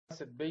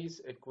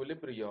acid-base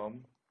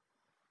equilibrium,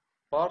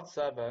 Part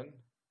 7,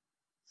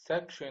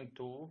 Section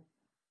 2,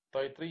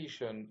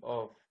 Titration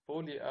of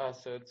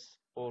polyacids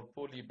or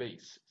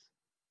polybases.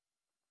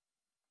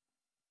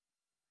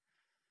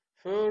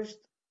 First,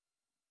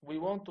 we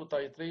want to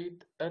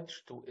titrate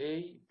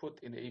H2A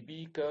put in a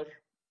beaker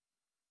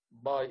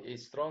by a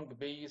strong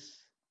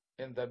base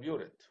in the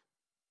burette.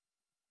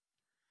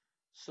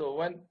 So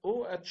when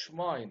OH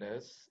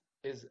minus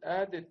is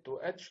added to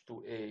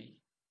H2A,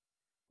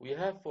 we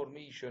have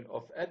formation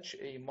of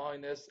HA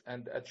minus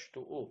and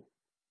H2O.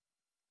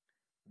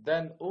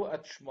 Then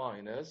OH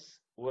minus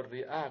will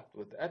react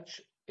with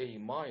HA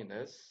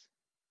minus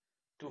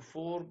to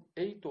form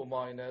A2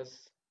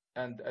 minus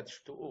and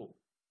H2O.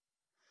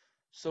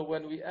 So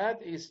when we add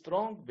a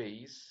strong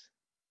base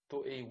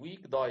to a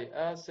weak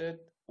diacid,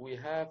 we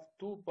have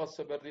two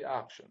possible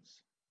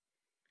reactions.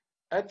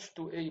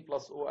 H2A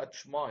plus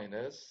OH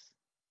minus,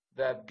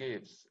 that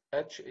gives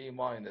HA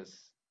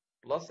minus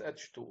plus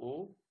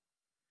H2O.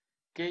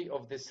 K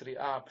of this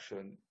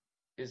reaction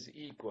is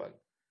equal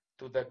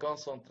to the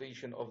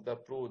concentration of the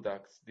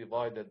products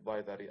divided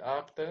by the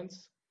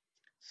reactants.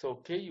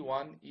 So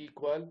K1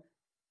 equal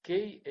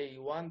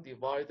Ka1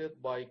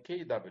 divided by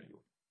Kw.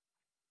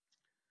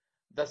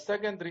 The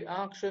second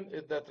reaction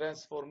is the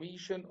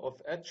transformation of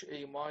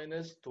HA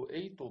minus to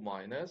A2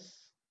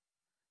 minus,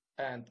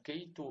 and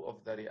K2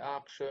 of the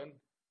reaction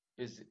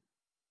is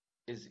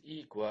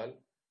equal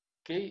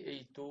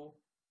Ka2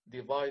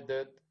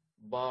 divided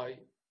by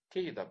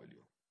Kw.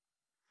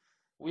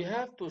 We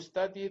have to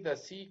study the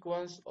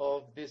sequence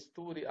of these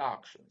two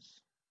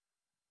reactions.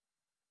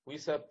 We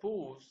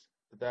suppose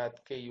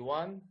that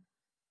K1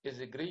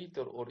 is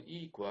greater or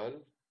equal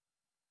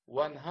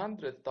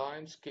 100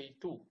 times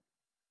K2.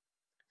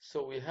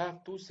 So we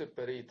have two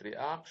separate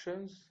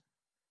reactions.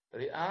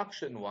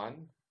 Reaction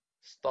 1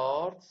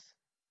 starts,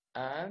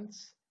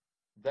 ends,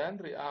 then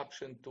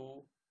reaction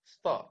 2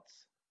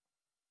 starts.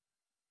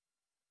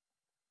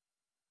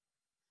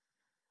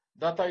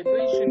 The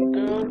titration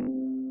curve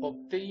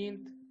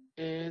obtained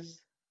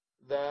is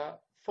the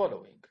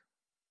following.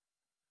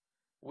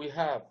 We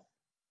have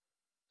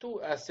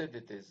two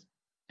acidities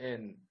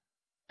in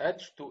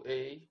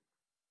H2A.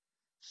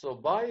 So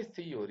by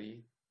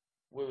theory,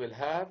 we will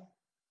have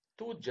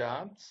two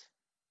jumps.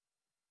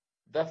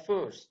 The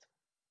first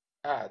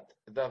at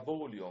the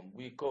volume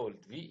we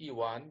called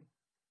VE1,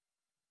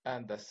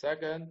 and the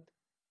second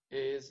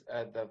is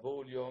at the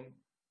volume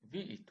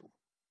VE2.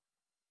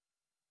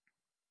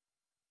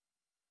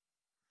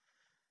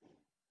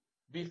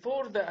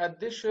 Before the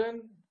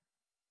addition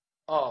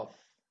of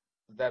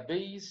the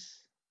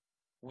base,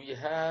 we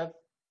have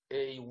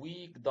a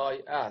weak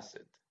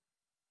diacid.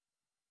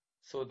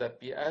 So the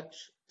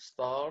pH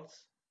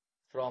starts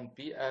from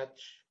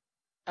pH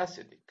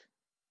acidic.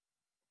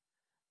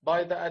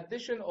 By the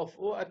addition of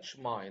OH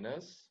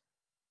minus,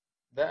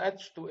 the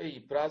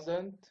H2A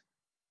present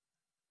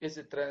is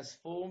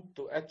transformed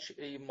to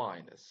HA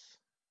minus.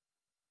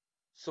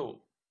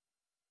 So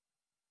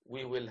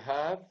we will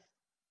have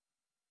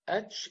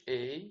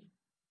HA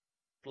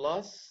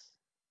plus,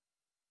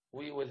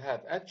 we will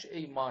have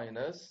HA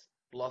minus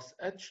plus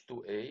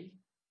H2A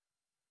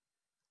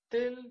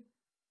till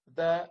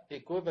the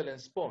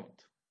equivalence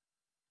point.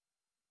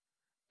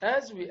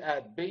 As we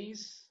add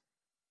base,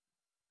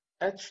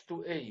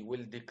 H2A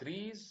will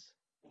decrease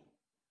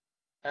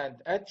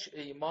and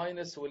HA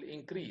minus will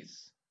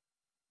increase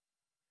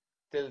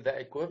till the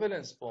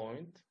equivalence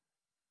point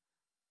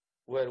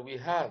where we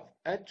have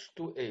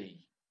H2A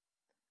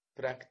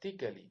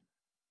practically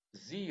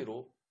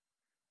 0,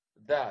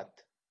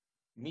 that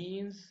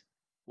means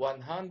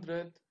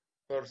 100%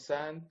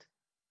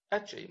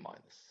 HA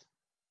minus.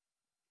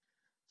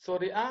 So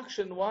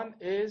reaction 1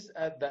 is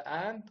at the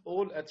end,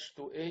 all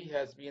H2A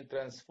has been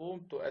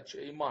transformed to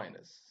HA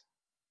minus.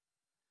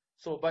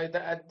 So by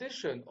the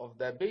addition of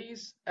the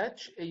base,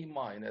 HA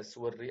minus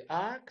will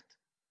react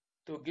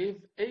to give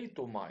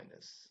A2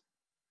 minus.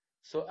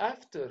 So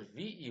after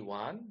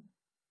VE1,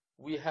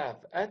 we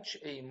have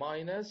HA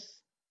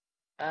minus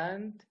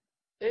and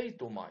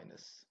A2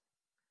 minus.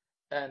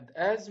 And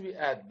as we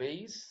add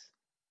base,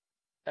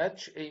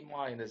 HA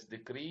minus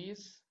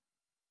decrease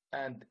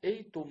and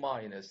A2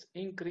 minus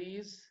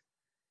increase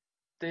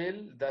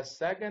till the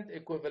second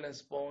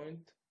equivalence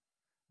point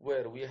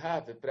where we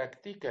have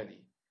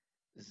practically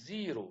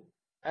 0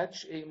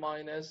 HA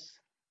minus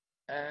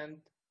and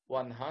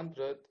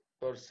 100%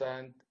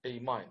 A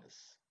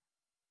minus.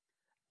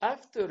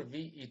 After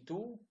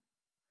VE2,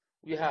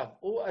 we have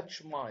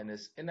OH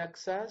minus in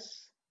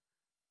excess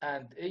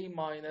and A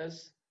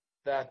minus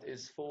that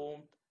is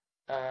formed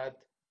at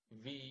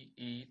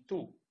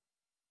VE2.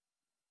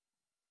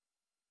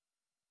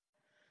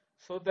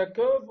 So the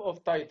curve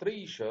of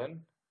titration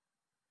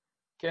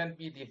can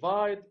be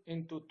divided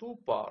into two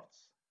parts.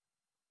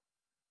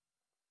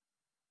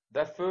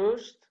 The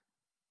first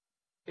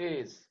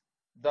is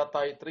the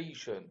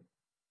titration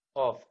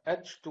of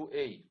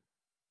H2A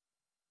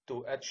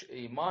to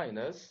HA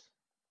minus,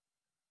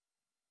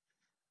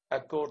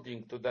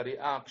 according to the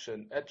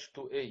reaction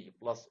H2A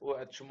plus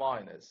OH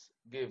minus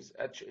gives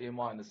HA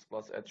minus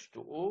plus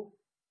H2O.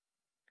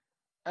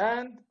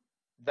 And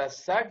the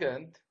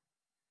second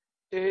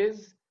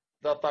is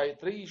the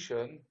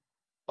titration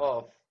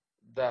of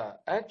the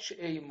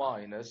HA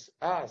minus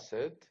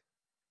acid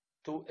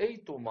to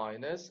A2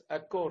 minus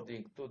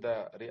according to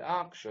the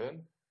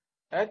reaction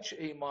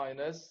HA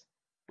minus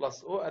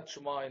plus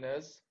OH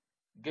minus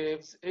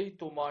gives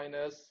A2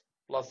 minus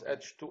plus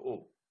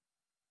H2O.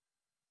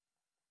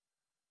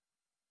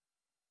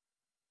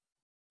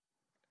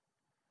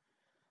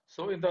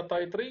 So in the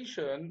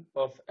titration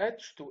of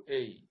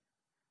H2A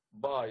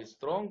by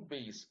strong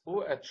base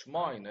OH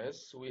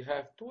minus, we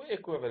have two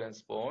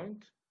equivalence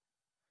points.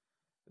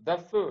 The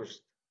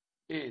first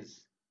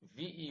is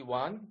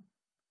VE1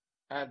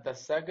 and the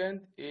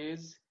second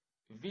is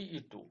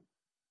VE2.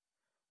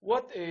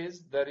 What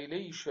is the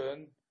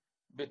relation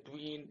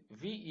between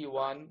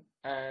VE1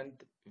 and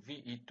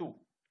VE2?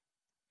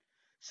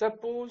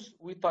 Suppose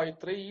we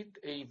titrate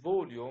a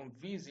volume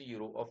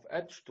V0 of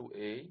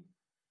H2A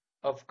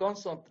of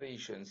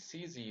concentration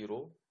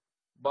C0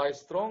 by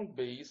strong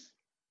base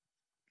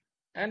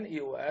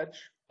NaOH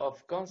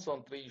of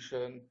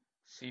concentration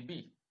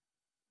Cb.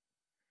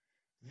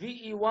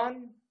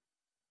 VE1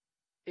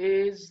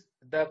 is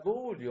the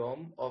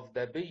volume of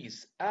the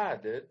base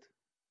added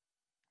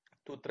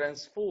to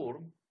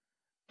transform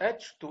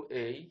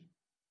H2A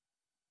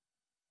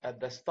at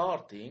the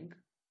starting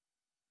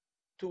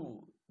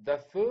to the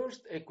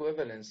first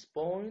equivalence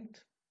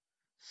point,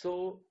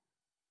 so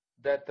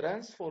the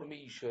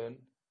transformation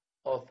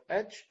of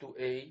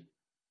H2A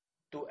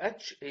to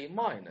HA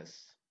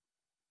minus.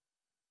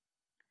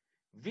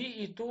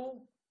 VE2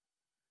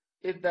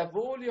 is the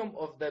volume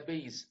of the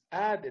base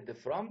added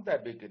from the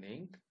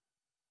beginning,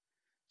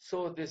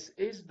 so this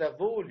is the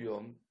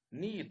volume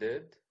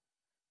needed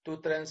to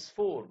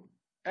transform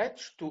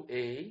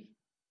H2A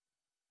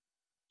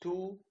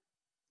to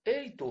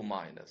A2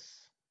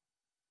 minus,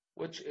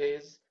 which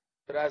is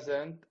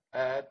present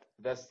at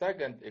the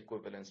second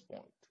equivalence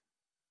point.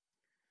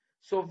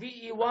 So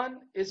VE1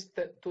 is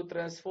to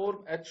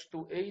transform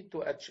H2A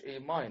to HA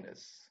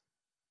minus,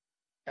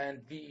 and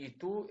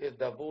VE2 is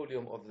the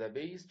volume of the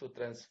base to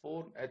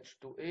transform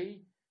H2A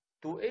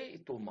to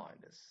A2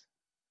 minus.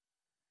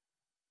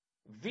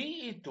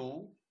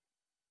 VE2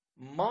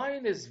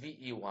 minus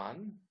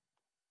VE1,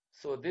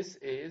 so this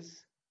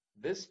is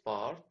this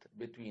part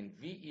between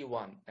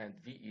VE1 and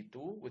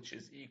VE2, which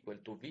is equal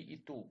to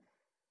VE2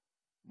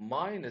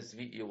 minus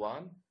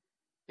VE1,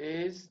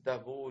 is the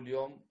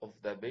volume of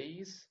the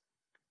base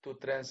to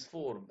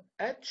transform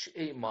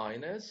HA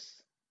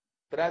minus,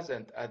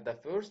 present at the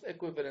first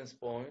equivalence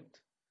point,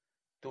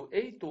 to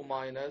A2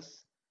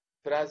 minus,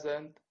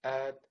 present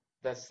at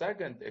the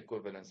second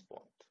equivalence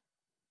point.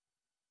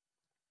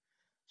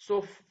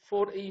 So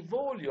for a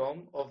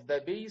volume of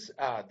the base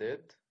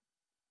added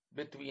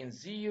between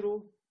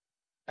 0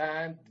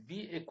 and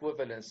V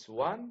equivalence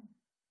 1,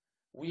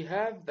 we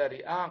have the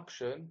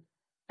reaction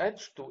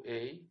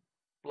H2A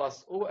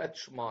plus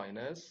OH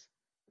minus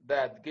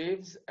that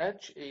gives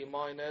HA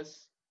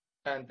minus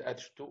and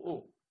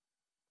H2O.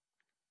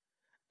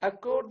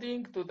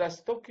 According to the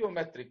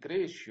stoichiometric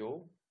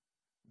ratio,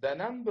 the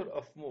number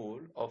of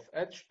mole of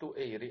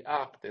H2A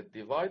reacted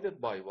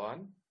divided by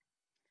 1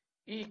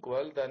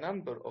 equal the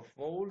number of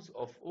moles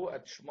of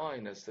OH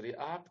minus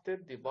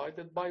reacted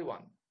divided by 1.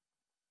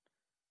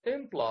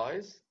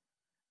 Implies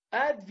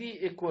at V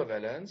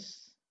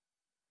equivalence,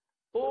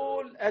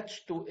 all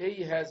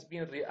H2A has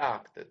been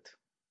reacted.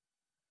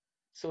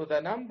 So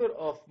the number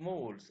of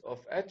moles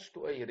of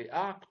H2A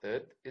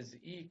reacted is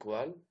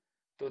equal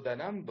to the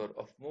number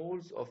of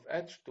moles of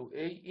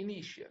H2A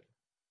initial.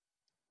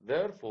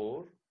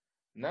 Therefore,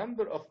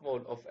 number of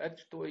mole of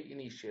H2A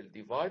initial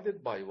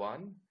divided by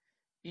 1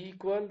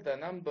 equal the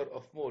number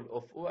of mole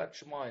of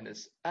OH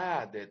minus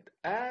added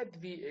at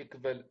V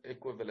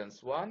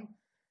equivalence 1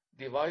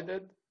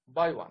 divided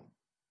by 1.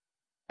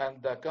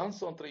 And the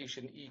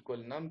concentration equal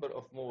number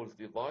of moles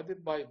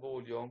divided by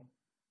volume,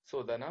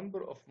 so the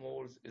number of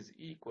moles is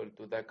equal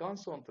to the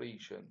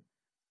concentration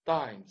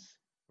times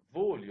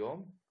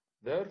volume.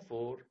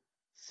 Therefore,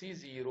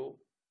 C0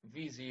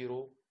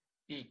 V0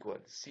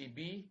 equals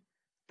Cb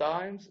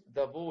times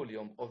the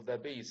volume of the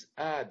base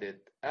added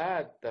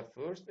at the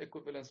first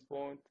equivalence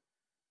point,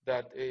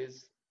 that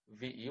is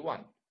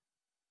VE1.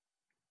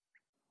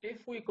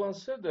 If we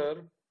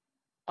consider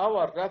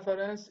our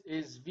reference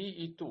is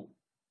VE2,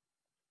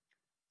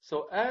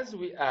 so as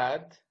we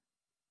add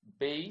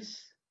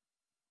base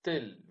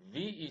till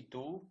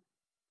VE2,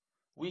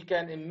 we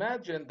can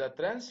imagine the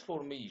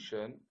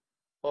transformation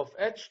of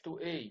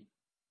H2A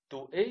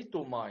to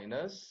A2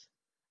 minus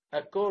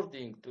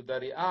according to the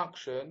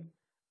reaction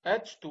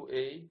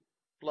H2A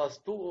plus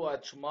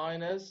 2OH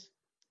minus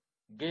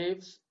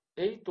gives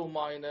A2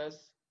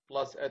 minus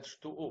plus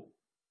H2O.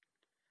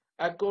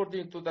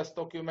 According to the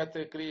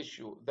stoichiometric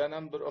ratio, the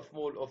number of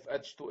mole of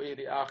H2A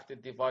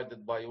reacted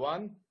divided by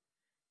 1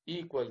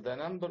 equal the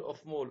number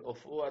of mole of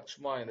OH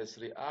minus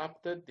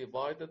reacted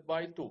divided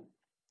by 2.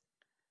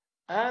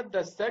 At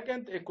the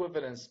second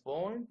equivalence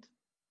point,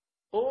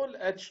 all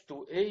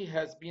H2A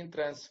has been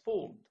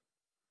transformed.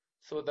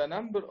 So the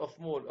number of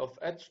mole of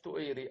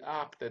H2A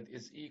reacted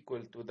is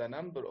equal to the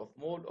number of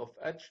mole of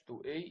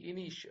H2A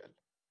initial.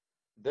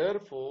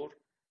 Therefore,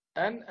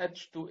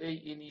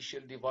 NH2A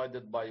initial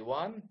divided by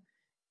 1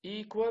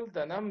 equal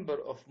the number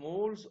of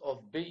moles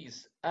of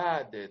base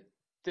added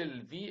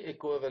till V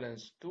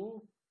equivalence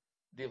 2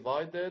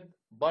 divided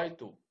by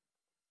 2.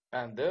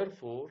 And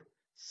therefore,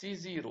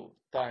 C0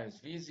 times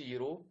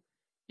V0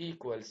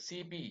 equals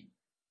CB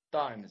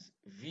times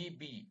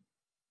VB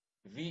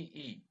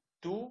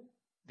VE2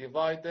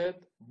 divided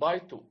by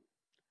 2.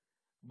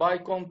 By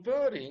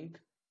comparing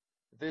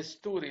these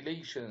two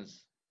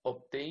relations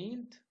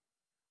obtained,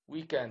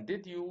 we can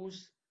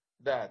deduce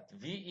that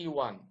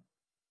VE1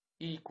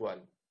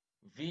 equal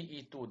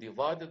VE2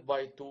 divided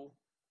by 2,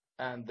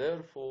 and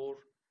therefore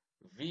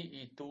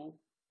VE2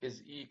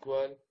 is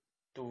equal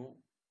to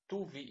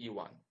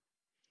 2VE1.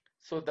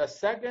 So the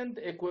second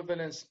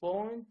equivalence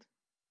point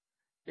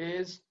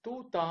is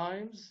 2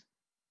 times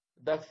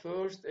the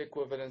first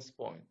equivalence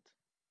point.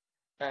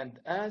 And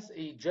as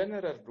a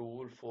general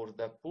rule for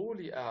the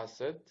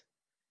polyacid,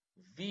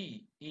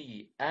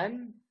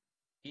 VEN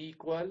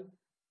equal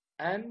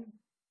NVE1.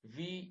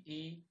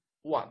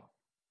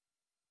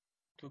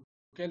 To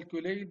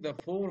calculate the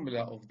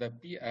formula of the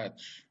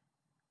pH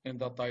in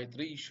the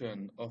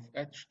titration of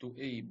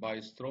H2A by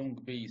strong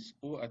base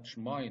OH-,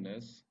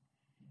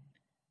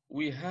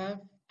 we have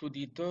to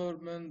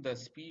determine the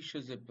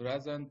species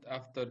present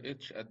after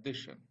each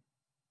addition.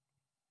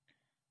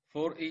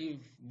 For a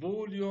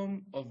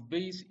volume of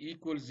base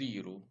equals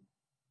 0,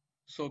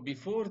 so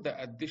before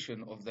the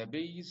addition of the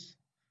base,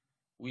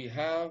 we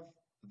have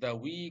the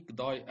weak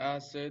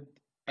diacid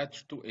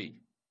H2A.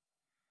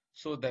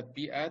 So the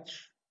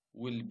pH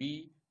will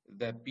be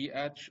the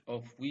pH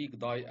of weak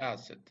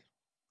diacid.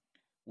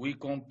 We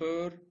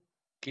compare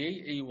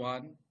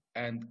Ka1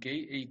 and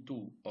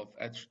Ka2 of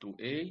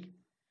H2A.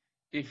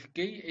 If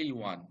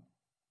Ka1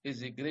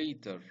 is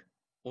greater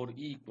or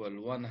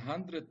equal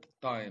 100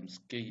 times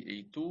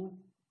Ka2,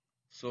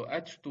 so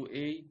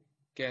H2A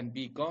can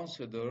be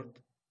considered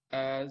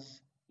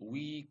as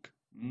weak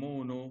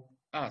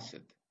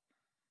monoacid.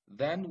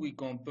 Then we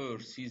compare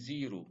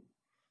C0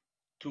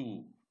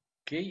 to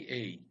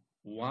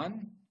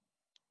Ka1,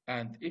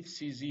 and if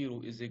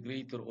C0 is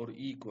greater or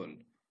equal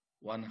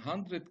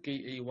 100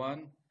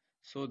 Ka1,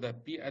 so the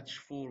pH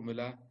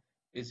formula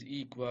is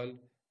equal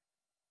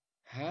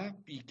half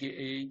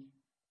pKa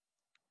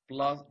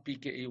plus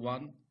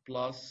pKa1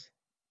 plus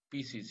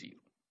PC0.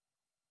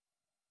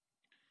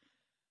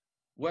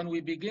 When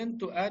we begin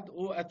to add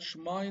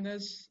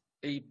OH-,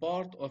 a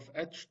part of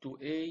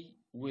H2A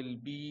will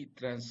be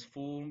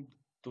transformed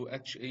to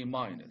HA-.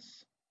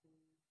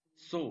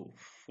 So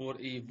for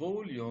a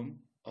volume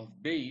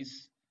of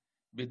base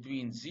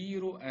between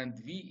 0 and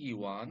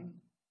VE1,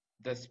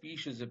 the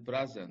species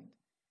present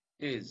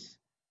is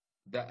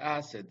the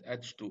acid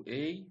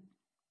H2A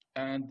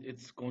and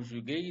its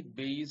conjugate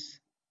base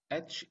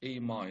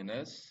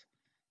HA-.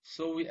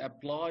 So we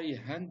apply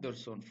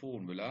Henderson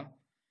formula,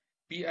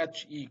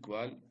 pH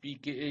equal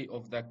pKa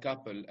of the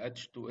couple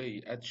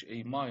H2A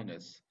HA-,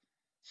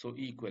 so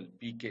equal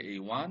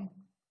pKa1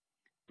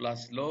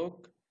 plus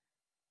log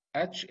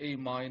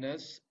HA-,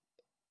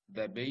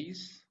 the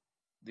base,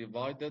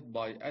 divided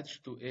by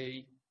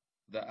H2A,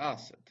 the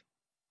acid.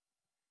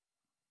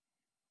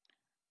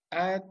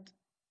 At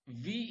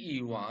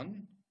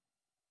VE1,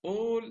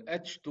 all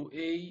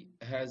H2A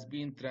has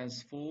been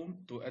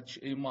transformed to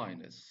HA-.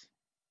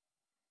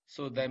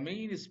 So the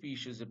main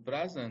species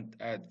present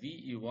at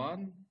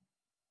VE1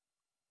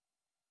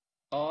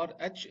 are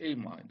HA-,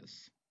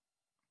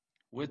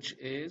 which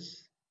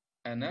is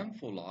an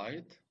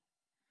ampholyte,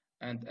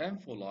 and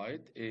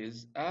ampholyte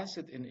is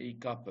acid in a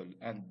couple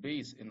and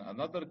base in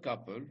another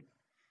couple,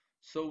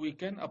 so we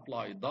can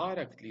apply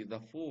directly the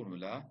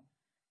formula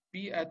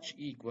pH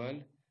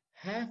equal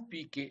half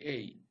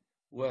pKa,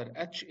 where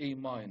HA-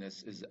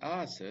 is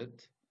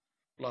acid,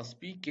 plus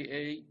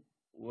pKa,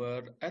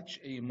 where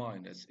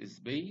HA- is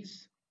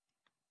base,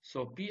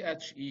 so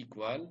pH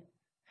equal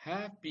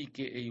half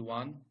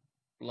pKa1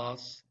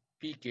 plus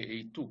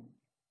pKa2.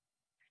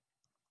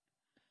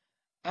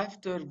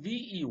 After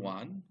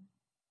VE1,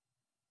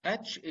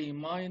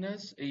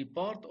 HA-, a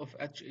part of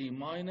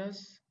HA-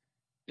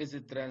 is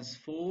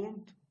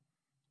transformed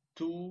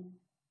to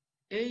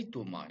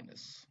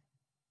A2-.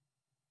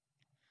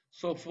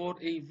 So for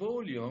a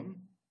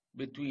volume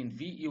between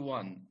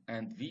VE1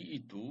 and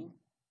VE2,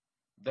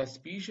 the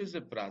species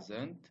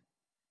present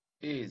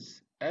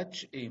is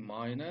HA-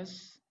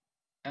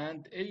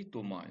 and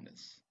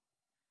A2-.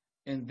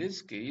 In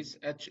this case,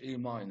 HA-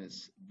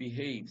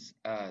 behaves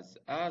as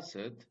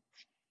acid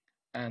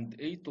and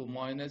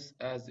A2-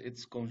 as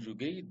its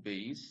conjugate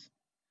base,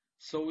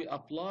 so we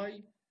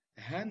apply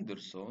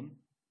Henderson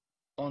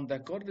on the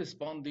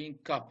corresponding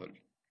couple.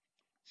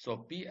 So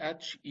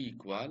pH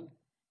equal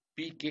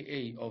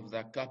pKa of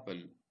the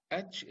couple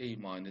HA-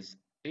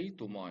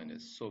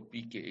 A2-, so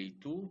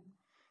pKa2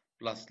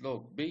 plus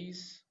log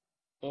base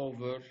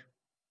over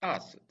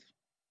acid.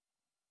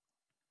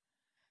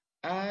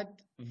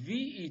 At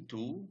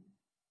VE2,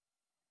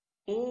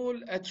 all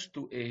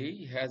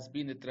H2A has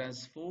been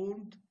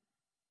transformed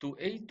to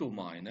A2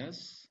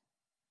 minus,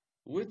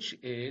 which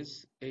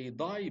is a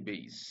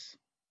dibase.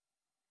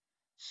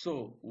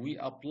 So we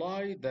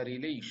apply the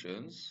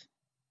relations,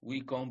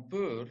 we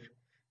compare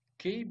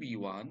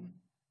Kb1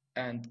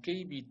 and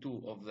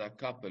Kb2 of the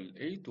couple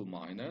A2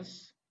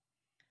 minus,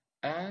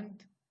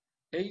 and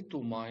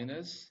A2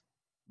 minus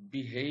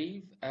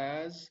behave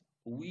as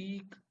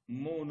weak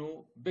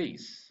mono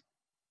base.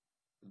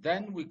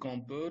 Then we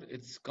compare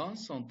its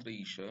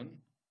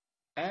concentration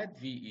at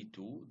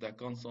VE2, the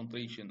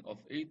concentration of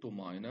A2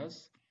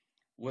 minus,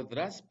 with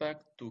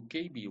respect to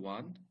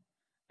Kb1,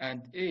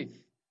 and if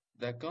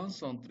the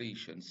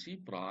concentration C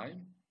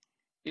prime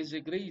is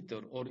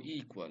greater or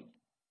equal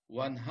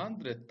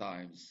 100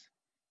 times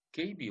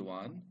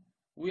Kb1,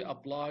 we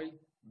apply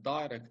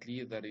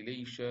directly the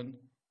relation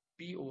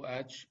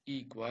POH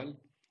equal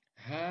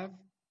half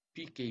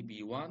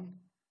PKB1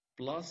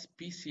 plus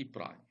PC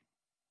prime.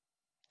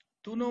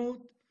 To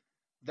note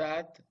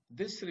that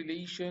this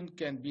relation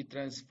can be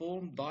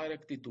transformed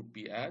directly to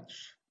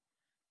pH,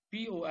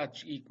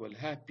 POH equal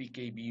half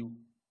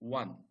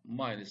PKB1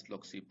 minus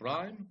log C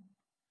prime,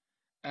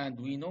 and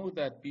we know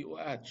that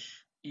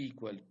POH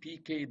equal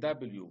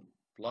PKW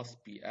plus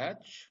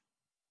pH,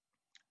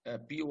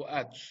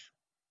 POH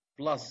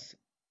plus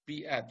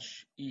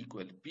pH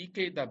equal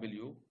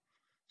PKW,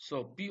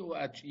 so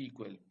POH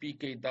equal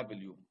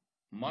PKW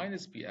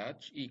minus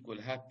pH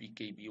equal half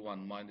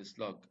PKB1 minus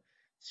log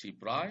C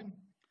prime,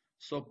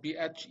 so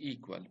pH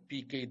equal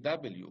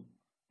PKW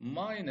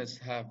minus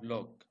half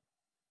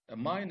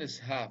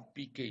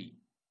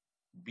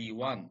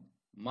PKB1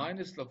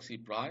 minus log C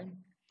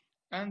prime,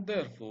 and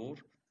therefore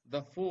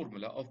the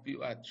formula of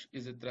POH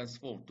is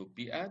transformed to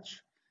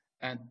pH,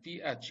 and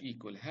pH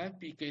equal half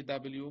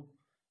PKW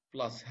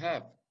plus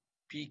half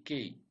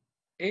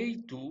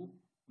PKA2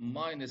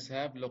 minus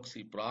half log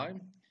C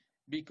prime,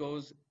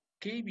 because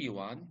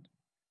Kb1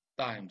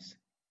 times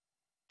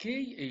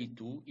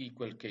Ka2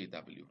 equal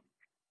Kw.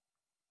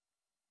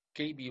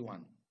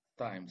 Kb1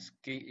 times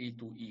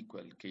Ka2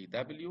 equal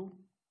Kw.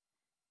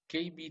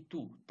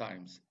 Kb2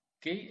 times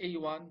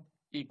Ka1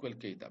 equal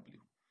Kw.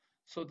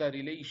 So the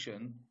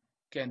relation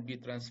can be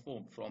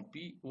transformed from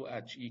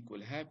POH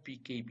equal half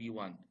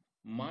PKB1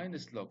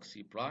 minus log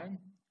C prime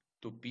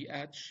to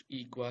pH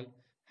equal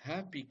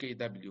half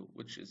PKW,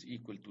 which is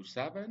equal to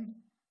 7,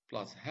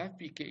 plus half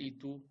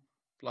PKA2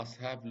 plus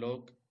half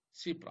log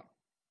C prime.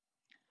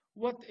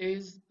 What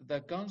is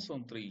the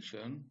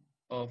concentration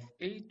of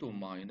A2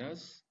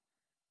 minus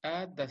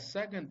at the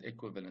second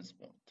equivalence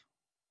point?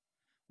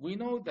 We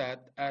know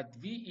that at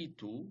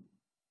VE2,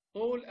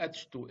 all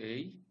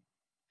H2A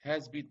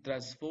has been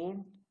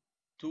transformed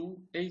to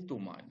A2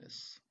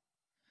 minus.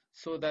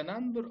 So the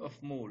number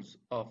of moles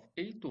of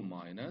A2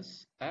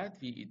 minus at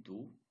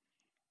VE2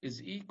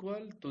 is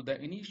equal to the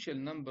initial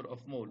number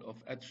of mole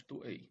of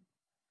H2A.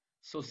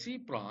 So C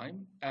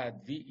prime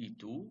at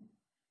VE2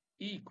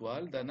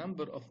 equal the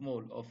number of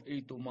mole of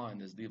A2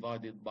 minus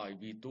divided by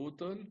V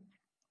total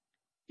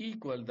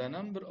equal the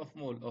number of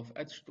mole of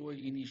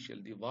H2A initial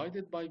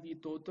divided by V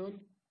total,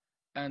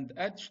 and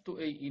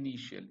H2A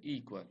initial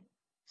equal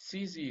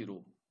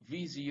C0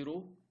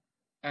 V0,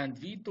 and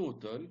V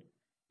total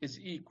is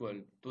equal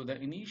to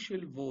the initial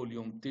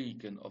volume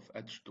taken of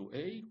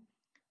H2A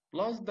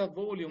plus the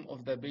volume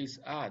of the base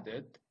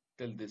added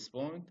till this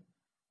point,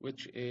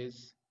 which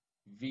is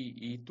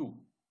VE2.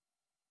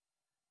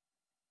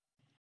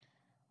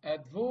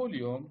 At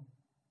volume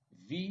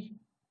V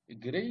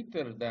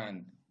greater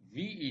than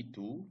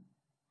VE2,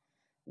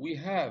 we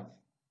have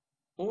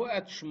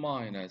OH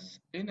minus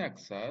in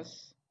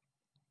excess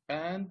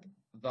and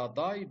the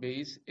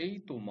dibase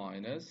A2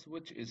 minus,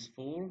 which is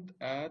formed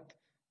at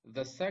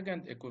the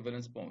second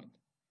equivalence point.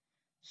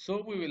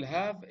 So we will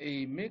have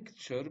a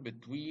mixture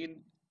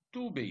between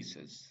two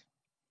bases.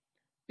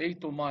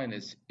 A2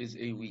 minus is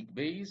a weak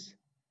base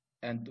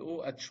and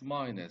OH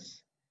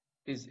minus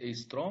is a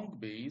strong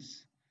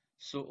base,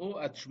 so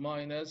OH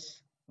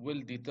minus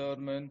will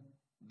determine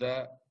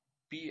the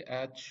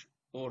pH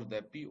or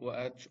the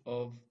POH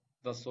of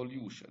the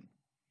solution.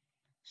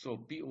 So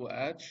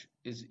POH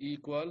is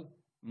equal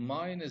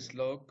minus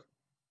log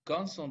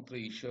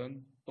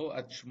concentration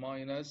OH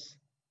minus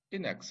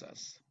in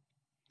excess.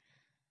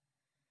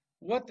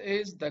 What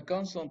is the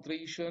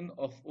concentration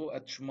of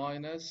OH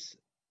minus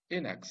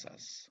in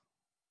excess?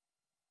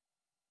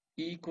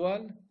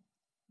 Equal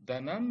the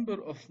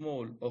number of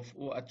mole of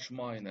OH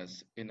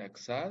minus in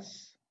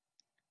excess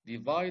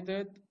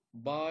divided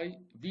by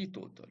V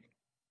total.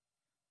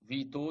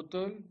 V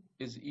total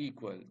is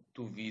equal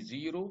to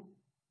V0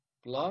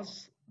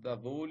 plus the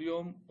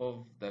volume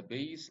of the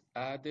base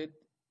added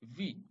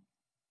V.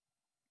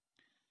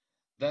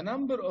 The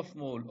number of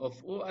mole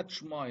of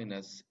OH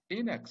minus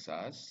in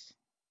excess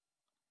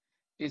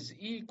is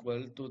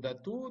equal to the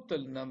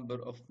total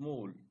number of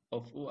mole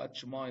of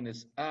OH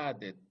minus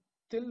added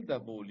till the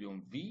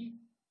volume V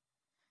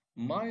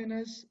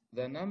minus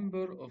the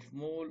number of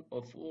mole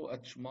of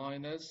OH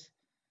minus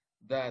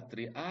that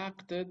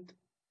reacted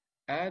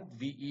at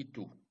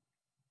VE2.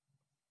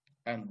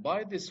 And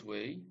by this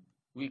way,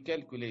 we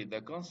calculate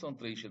the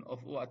concentration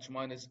of OH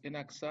minus in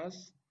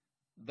excess,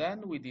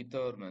 then we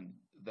determine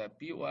the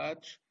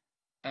pOH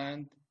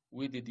and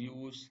we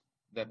deduce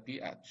the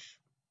pH.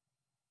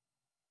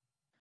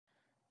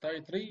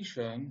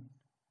 Titration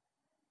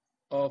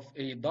of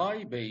a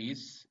dye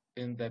base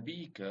in the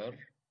beaker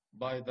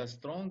by the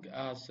strong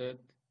acid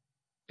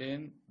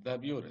in the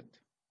burette.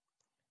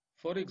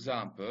 For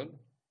example,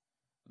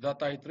 the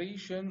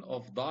titration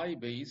of dye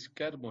base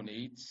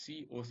carbonate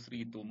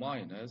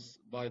CO3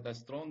 by the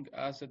strong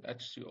acid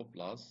HCO+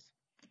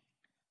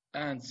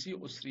 and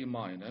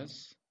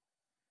CO3-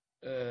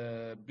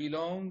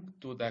 belong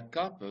to the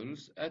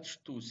couples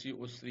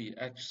H2CO3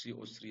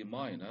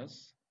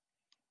 HCO3-,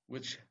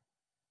 which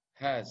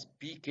has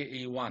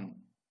pKa1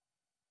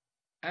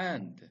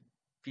 and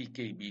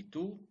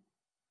pKb2,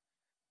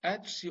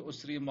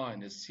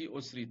 HCO3-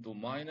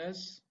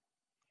 CO3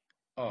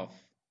 of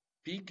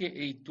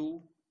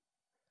pKa2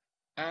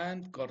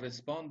 and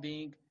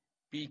corresponding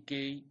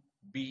pKb1.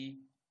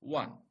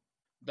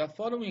 The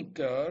following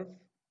curve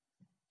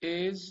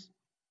is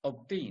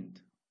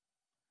obtained.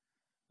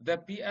 The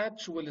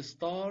pH will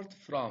start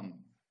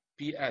from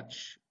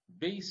pH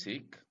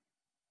basic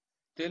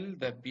till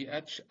the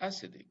pH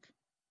acidic.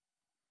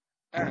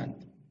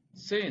 And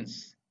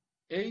since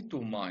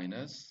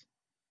A2-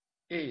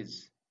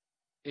 is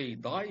a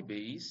dye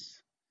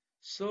base,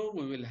 so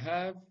we will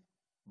have,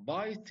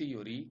 by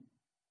theory,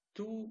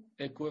 two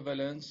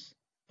equivalence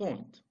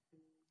points.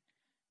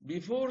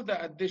 Before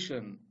the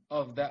addition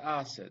of the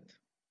acid,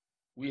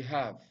 we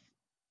have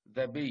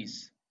the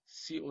base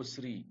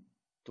CO3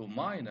 to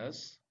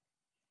minus.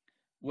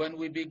 When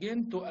we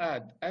begin to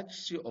add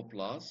HCO+,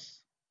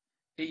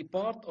 a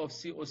part of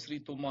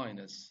CO3 to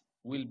minus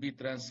will be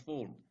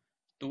transformed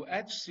to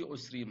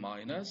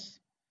HCO3-,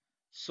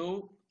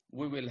 so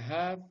we will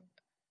have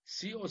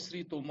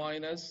CO3 to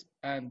minus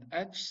and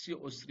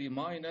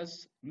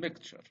HCO3-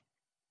 mixture.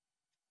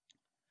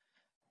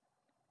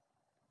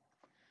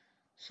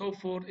 So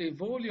for a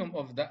volume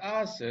of the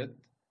acid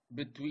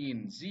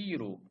between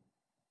 0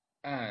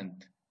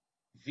 and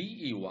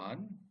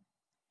VE1,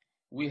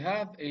 we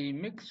have a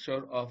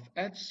mixture of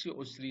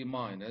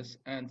HCO3-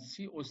 and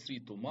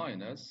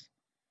CO3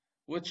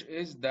 which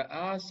is the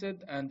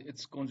acid and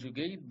its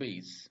conjugate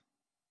base.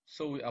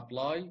 So we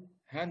apply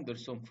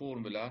Henderson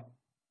formula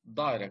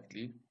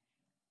directly.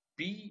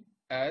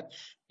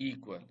 pH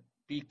equal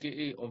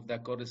pKa of the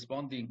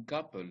corresponding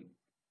couple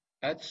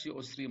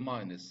HCO3-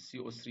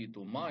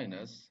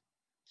 CO3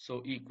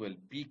 so equal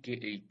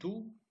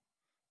pKa2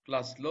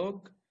 plus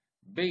log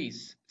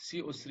base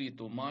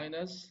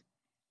CO3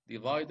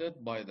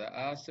 divided by the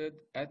acid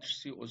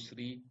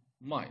HCO3-.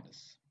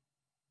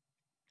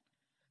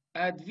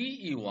 At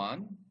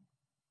VE1,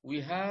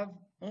 we have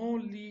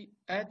only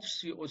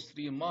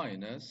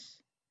HCO3-,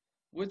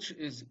 which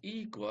is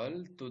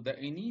equal to the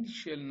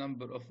initial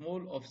number of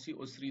mole of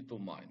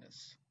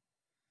CO3-.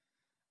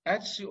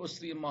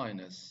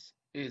 HCO3-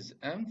 is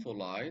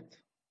ampholyte,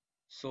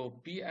 so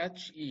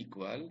pH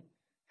equal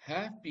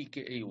half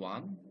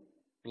pKa1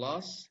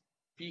 plus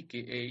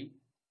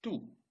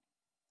pKa2.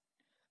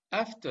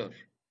 After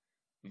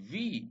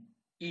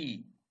VE1,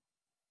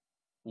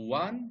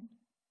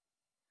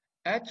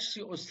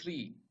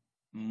 HCO3-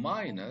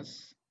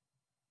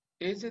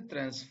 is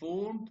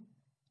transformed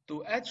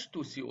to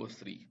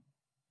H2CO3.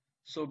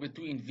 So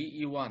between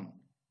VE1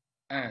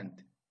 and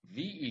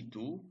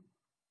VE2,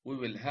 we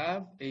will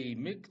have a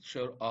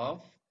mixture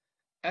of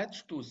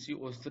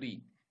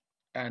H2CO3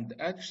 and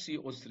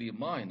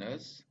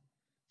HCO3-,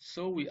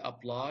 so we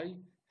apply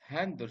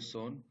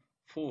Henderson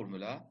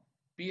formula,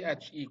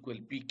 pH equal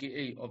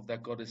pKa of the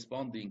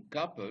corresponding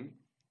couple,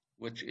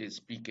 which is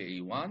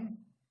pKa1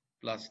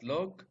 plus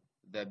log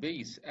the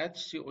base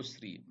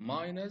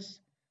HCO3-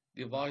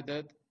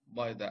 divided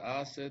by the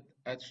acid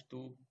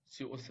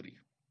H2CO3.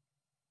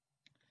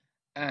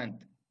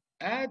 And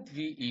at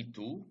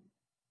VE2,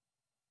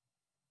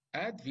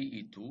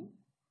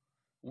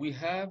 we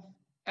have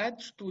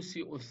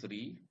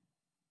H2CO3,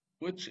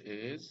 which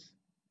is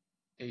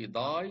a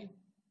dye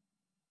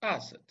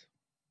acid.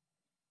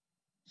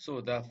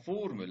 So the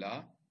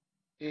formula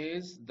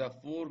is the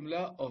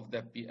formula of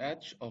the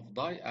pH of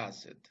dye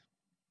acid.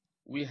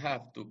 We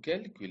have to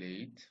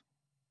calculate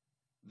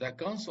the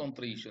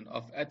concentration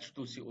of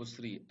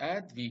H2CO3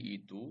 at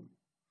VE2,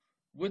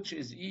 which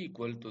is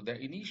equal to the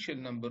initial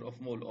number of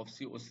mole of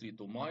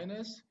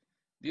CO3-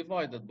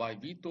 divided by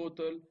V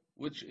total,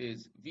 which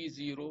is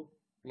V0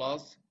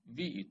 plus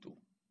VE2.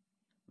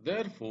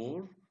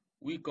 Therefore,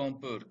 we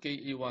compare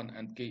Ka1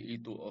 and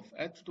Ka2 of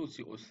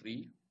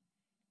H2CO3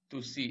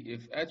 to see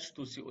if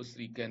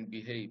H2CO3 can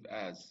behave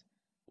as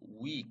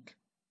weak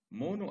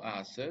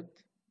monoacid,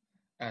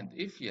 and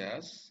if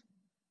yes,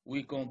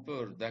 we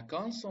compare the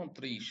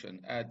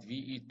concentration at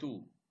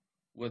VE2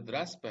 with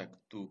respect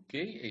to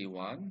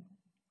Ka1,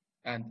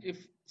 and if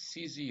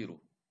C0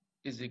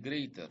 is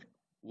greater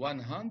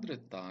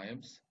 100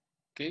 times,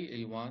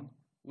 Ka1,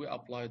 we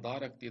apply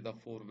directly the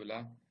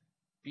formula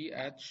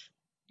pH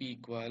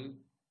equal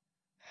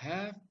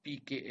half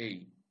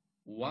pKa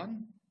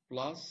 1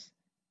 plus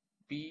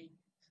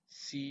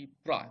Pc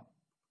prime.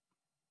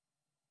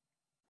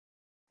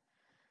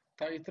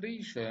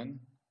 Titration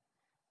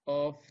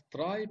of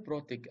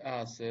triprotic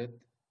acid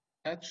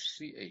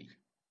HCA.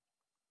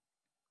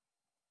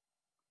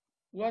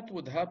 What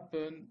would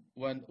happen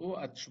when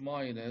OH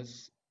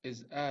minus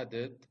is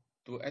added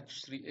to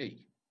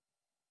H3A?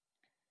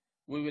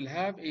 We will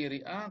have a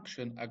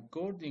reaction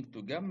according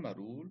to gamma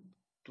rule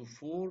to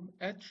form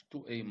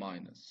H2A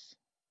minus.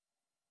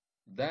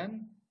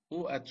 Then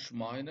OH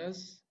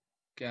minus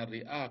can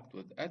react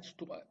with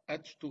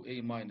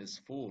H2A minus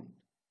formed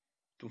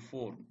to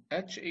form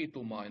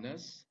HA2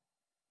 minus,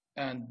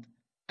 and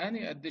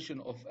any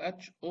addition of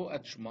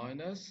OH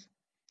minus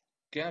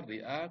can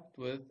react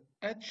with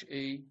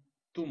HA2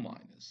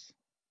 minus.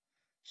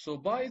 So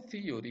by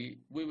theory,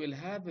 we will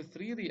have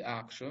three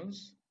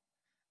reactions.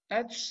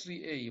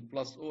 H3A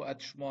plus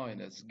OH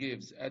minus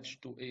gives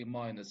H2A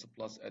minus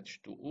plus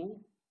H2O.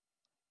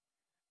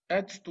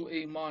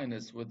 H2A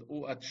minus with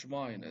OH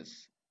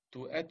minus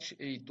to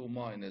HA2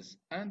 minus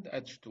and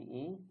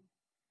H2O.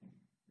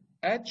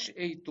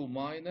 HA2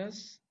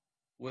 minus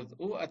with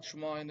OH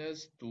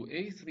minus to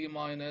A3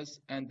 minus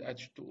and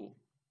H2O.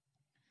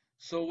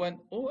 So when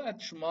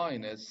OH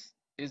minus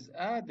is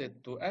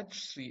added to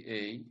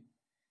H3A,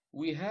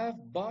 we have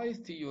by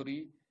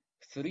theory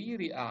three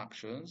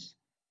reactions,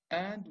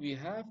 and we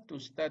have to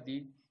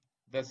study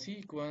the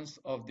sequence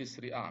of these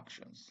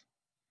reactions.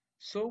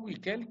 So we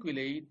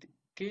calculate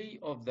K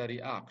of the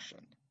reaction.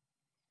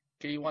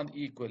 K1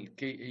 equal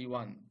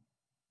Ka1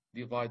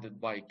 divided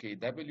by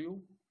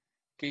Kw,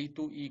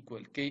 K2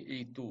 equal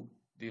Ka2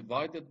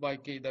 divided by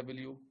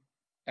Kw,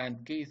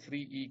 and K3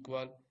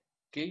 equal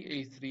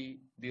Ka3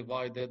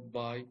 divided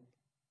by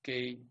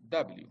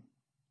Kw.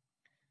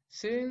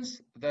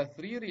 Since the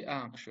three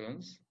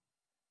reactions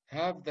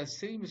have the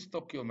same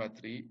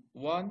stoichiometry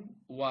 1,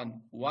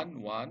 1,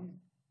 1, 1,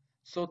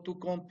 so to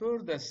compare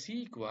the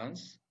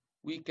sequence,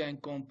 we can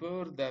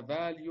compare the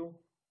value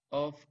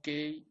of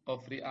K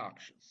of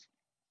reactions.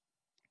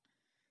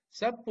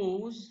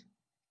 Suppose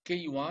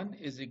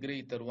K1 is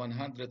greater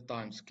 100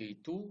 times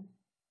K2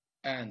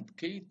 and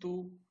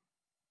K2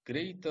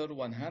 greater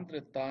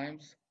 100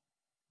 times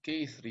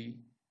K3.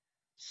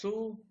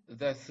 So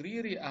the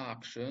three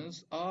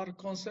reactions are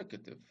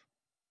consecutive.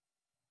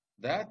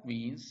 That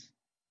means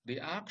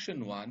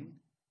reaction 1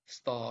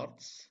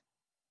 starts,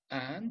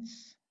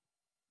 ends,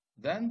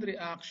 then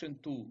reaction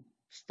 2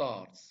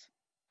 starts,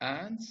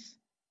 ends,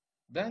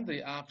 then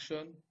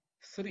reaction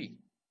 3.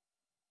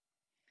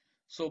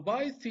 So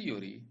by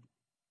theory,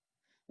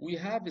 we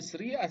have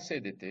three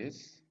acidities.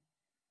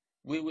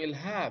 We will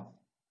have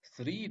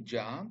three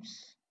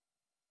jumps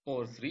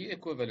or three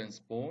equivalence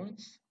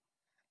points,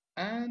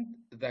 and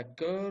the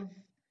curve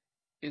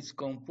is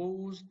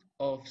composed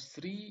of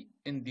three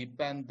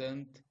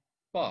independent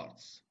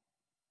parts.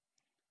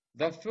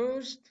 The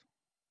first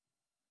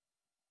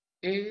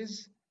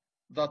is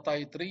the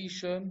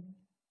titration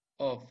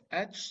of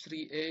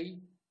H3A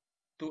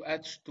to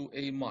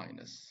H2A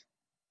minus.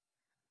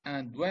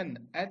 And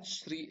when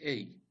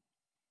H3A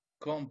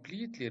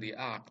completely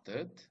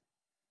reacted,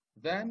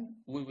 then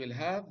we will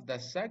have the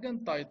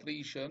second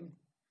titration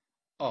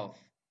of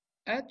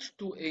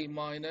H2A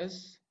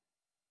minus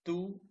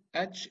to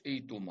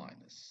HA2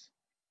 minus.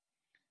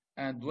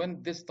 And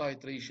when this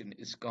titration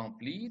is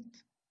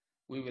complete,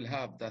 we will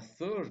have the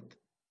third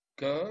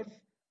curve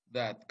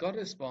that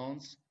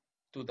corresponds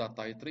to the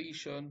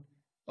titration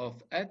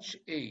of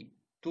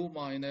HA2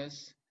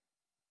 minus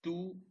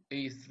to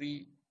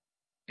A3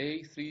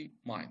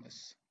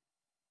 minus.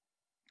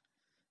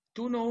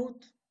 To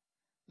note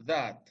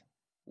that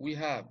we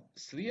have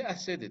three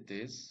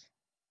acidities,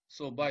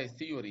 so by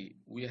theory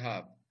we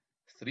have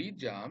three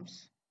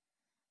jumps,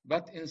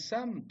 but in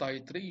some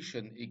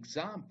titration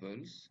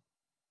examples,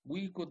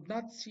 we could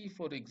not see,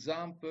 for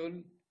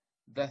example,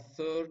 the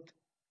third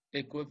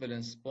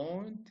equivalence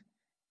point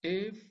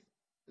if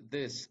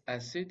this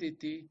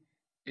acidity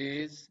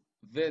is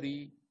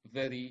very,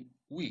 very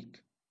weak.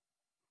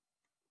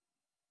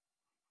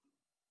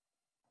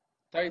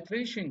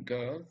 Titration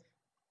curve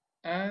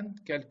and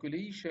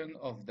calculation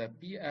of the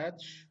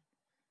pH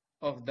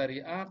of the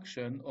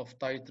reaction of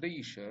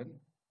titration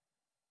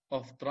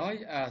of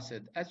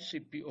triacid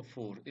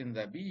HCpO4 in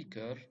the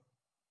beaker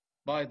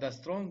by the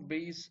strong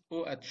base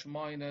OH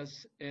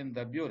minus in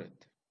the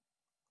burette.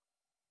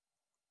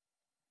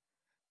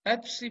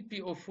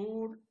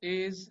 HCpO4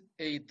 is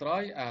a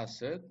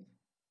triacid,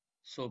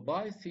 so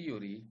by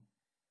theory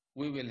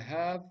we will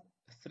have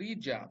three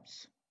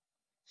jumps,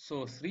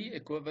 so three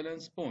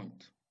equivalence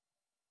points.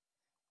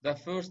 The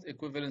first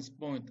equivalence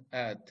point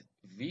at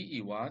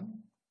VE1,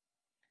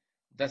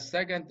 the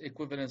second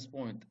equivalence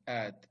point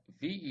at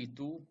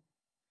VE2,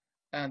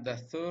 and the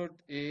third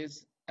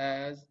is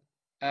at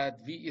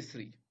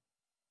VE3.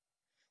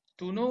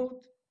 To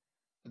note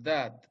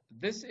that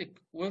this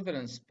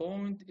equivalence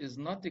point is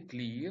not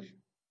clear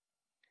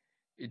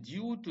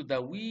due to the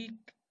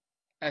weak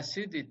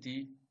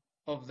acidity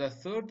of the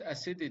third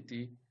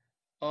acidity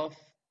of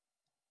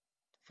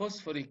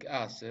phosphoric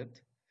acid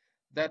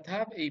that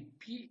have a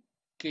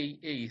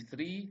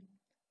pKa3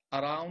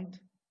 around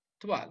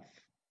 12.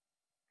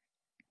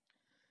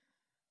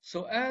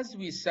 So as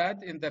we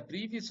said in the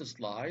previous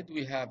slide,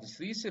 we have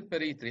three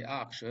separate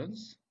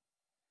reactions.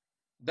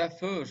 The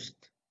first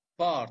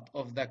part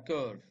of the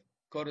curve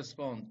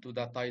corresponds to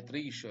the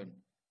titration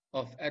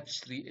of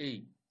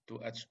H3A to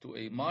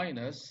H2A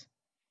minus.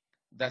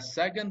 The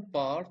second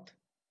part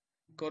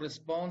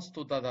corresponds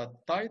to the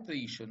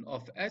titration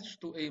of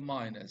H2A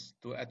minus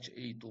to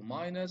HA2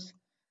 minus,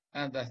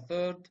 and the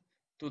third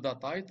to the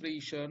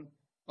titration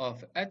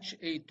of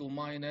HA2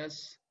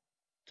 minus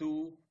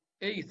to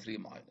A3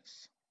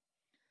 minus.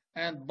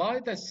 And by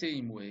the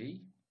same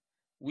way,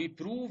 we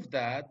prove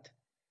that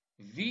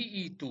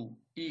VE2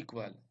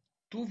 equal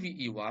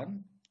 2VE1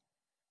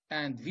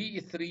 and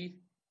VE3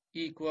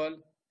 equal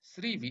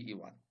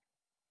 3VE1.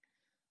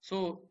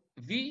 So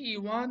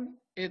VE1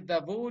 is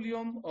the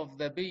volume of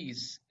the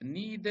base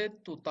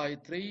needed to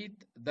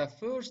titrate the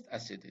first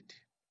acidity.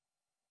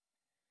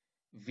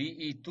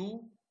 VE2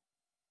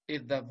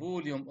 is the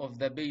volume of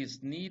the base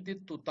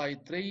needed to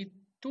titrate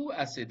two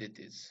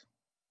acidities,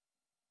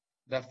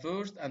 the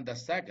first and the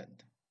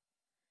second.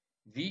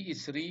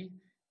 VE3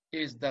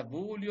 is the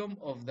volume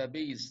of the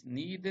base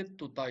needed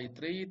to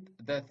titrate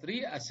the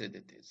three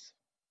acidities.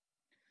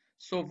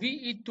 So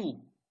VE2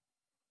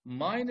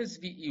 minus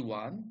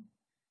VE1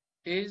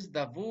 is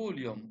the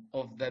volume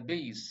of the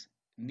base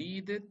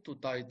needed to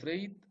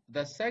titrate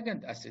the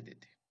second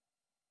acidity.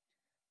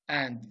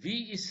 And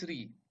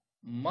VE3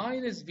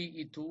 minus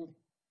VE2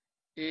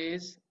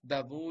 is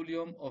the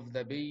volume of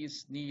the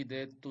base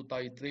needed to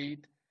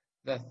titrate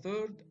the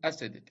third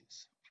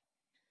acidities.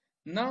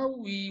 Now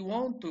we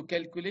want to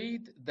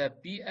calculate the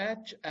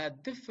pH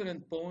at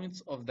different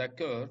points of the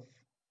curve,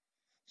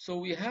 so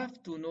we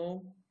have to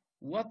know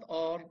what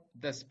are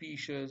the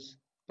species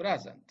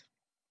present.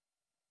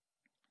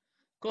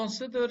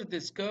 Consider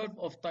this curve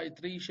of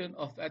titration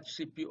of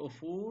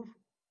HCpO4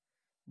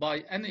 by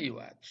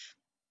NaOH.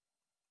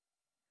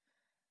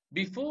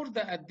 Before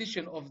the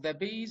addition of the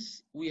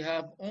base, we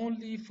have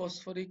only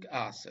phosphoric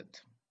acid.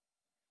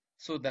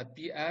 So the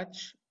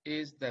pH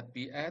is the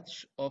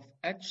pH of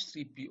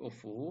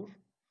HCpO4,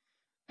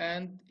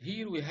 and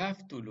here we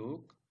have to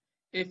look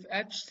if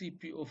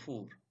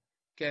HCpO4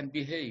 can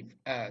behave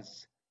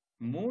as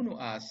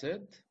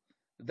monoacid,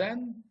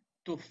 then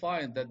to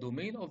find the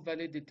domain of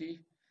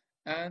validity,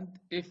 and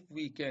if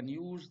we can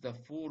use the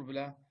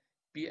formula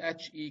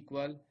pH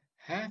equal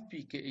half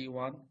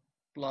pKa1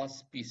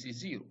 plus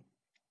Pc0.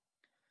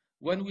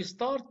 When we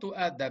start to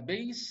add the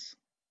base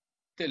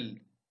till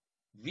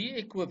V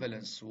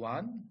equivalence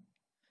 1,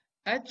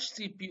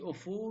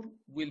 HCpO4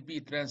 will be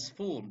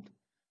transformed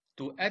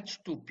to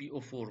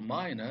H2PO4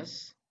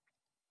 minus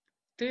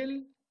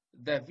till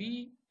the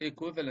V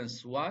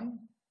equivalence 1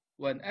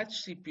 when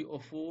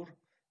HCpO4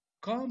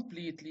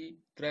 completely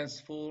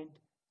transformed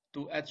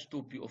to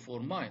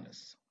H2PO4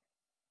 minus.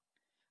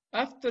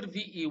 After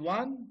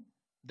VE1,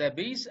 the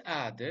base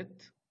added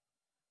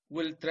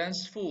will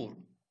transform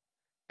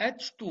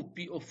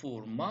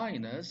H2PO4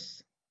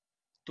 minus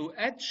to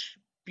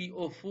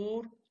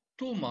HPO4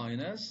 2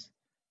 minus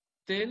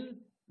till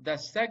the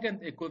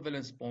second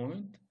equivalence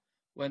point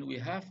when we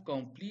have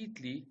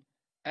completely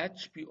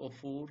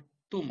HPO4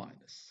 2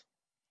 minus.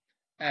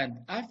 And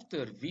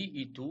after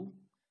VE2,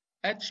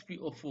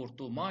 HPO4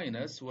 2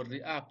 minus will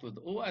react with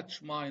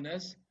OH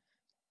minus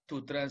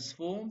to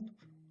transform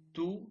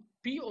to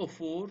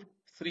PO4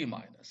 3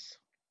 minus.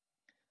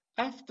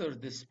 After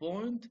this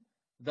point,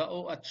 the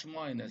OH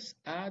minus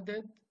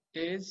added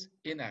is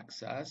in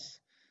excess,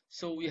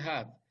 so we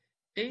have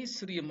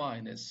A3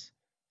 minus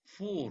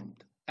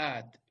formed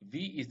at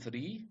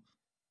VE3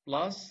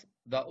 plus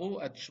the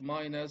OH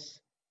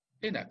minus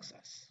in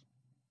excess.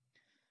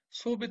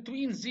 So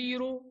between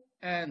 0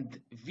 and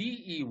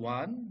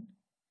VE1,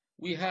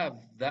 we have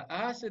the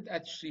acid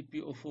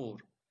HCpO4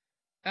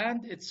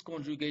 and its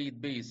conjugate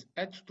base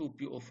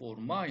H2PO4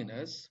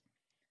 minus,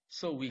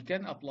 so we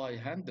can apply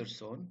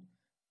Henderson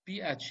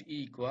pH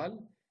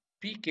equal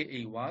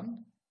pKa1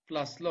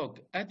 plus log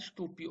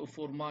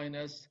H2PO4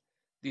 minus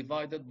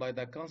divided by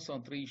the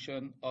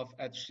concentration of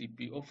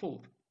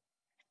HCpO4.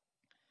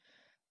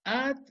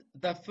 At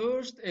the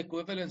first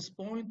equivalence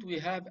point, we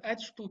have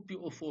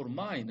H2PO4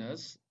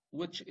 minus,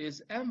 which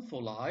is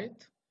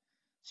ampholyte,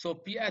 so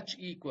pH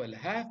equal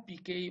half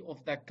pK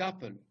of the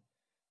couple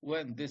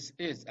when this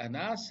is an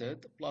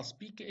acid plus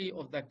pKa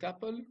of the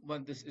couple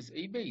when this is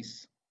a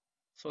base.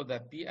 So the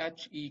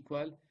pH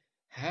equal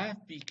half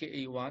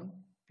pKa1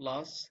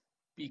 plus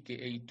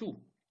pKa2.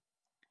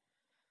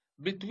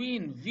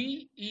 Between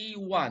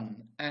VE1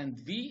 and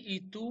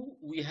VE2,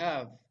 we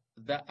have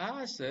the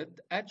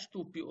acid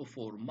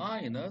H2PO4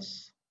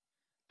 minus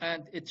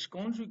and its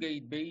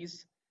conjugate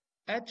base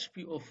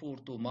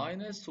HPO4 2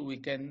 minus, so we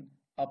can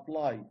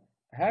apply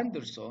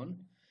Henderson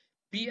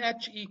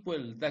pH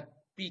equal the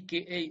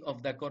pKa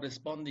of the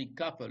corresponding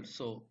couple,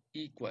 so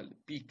equal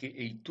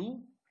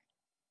pKa2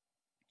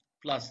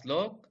 plus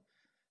log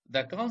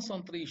the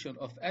concentration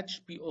of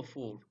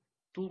HPO4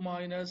 2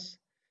 minus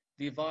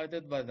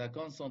divided by the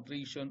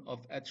concentration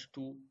of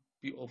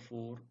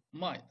H2PO4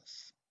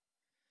 minus.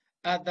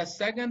 At the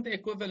second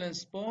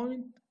equivalence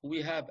point,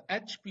 we have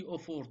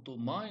HPO4 2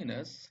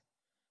 minus,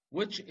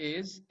 which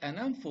is an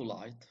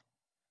ampholyte.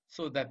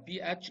 So the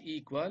pH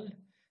equal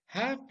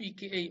half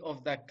pKa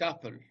of the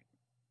couple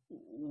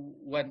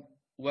where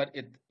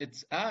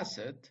it's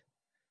acid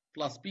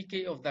plus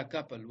pK of the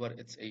couple where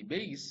it's a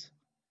base.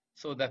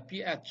 So the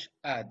pH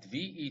at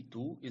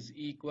VE2 is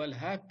equal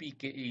half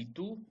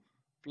pKa2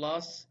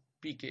 plus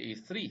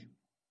pKa3.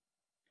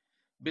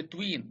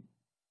 Between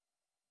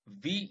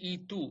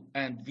VE2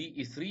 and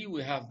VE3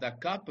 we have the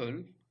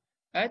couple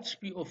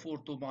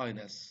HPO4 2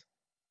 minus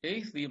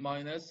A3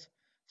 minus,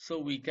 so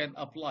we can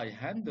apply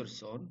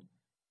Henderson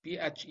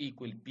pH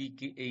equal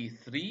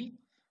pKa3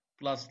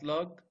 plus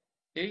log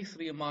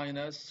A3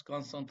 minus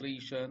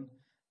concentration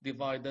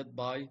divided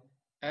by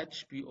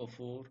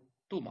HPO4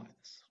 2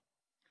 minus.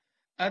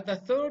 At the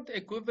third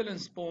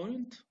equivalence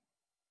point,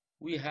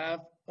 we have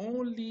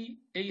only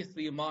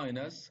A3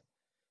 minus,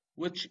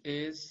 which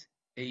is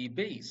a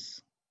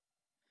base.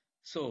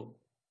 So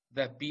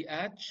the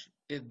pH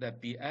is the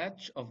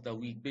pH of the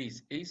weak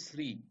base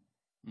A3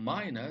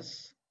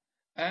 minus,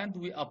 and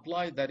we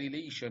apply the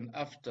relation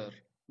after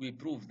we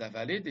prove the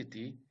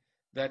validity.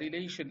 The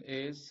relation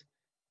is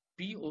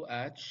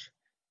POH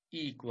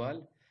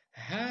equal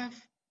half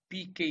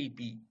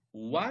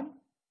pKb1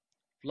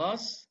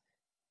 plus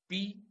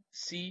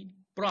PC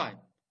prime,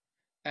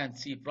 and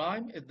C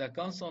prime is the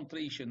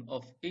concentration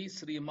of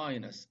A3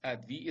 minus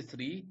at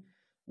VE3,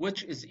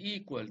 which is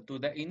equal to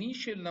the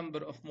initial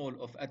number of mole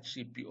of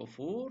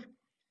HCPO4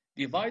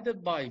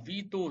 divided by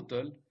V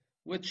total,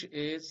 which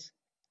is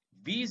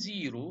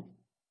V0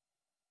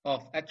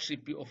 of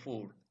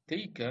HCPO4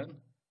 taken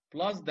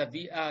plus the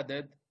V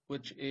added,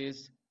 which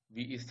is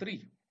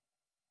VE3.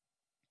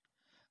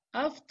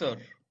 After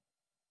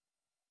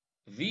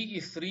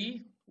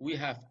VE3, we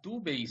have two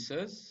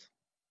bases,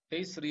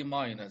 A3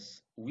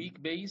 minus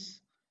weak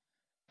base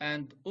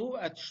and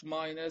OH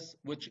minus,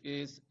 which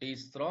is a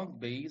strong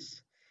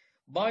base.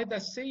 By the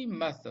same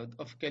method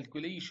of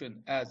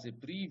calculation as the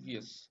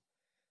previous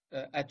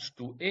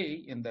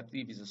H2A in the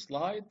previous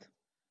slide,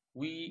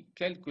 we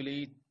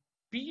calculate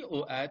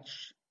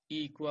POH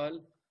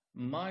equal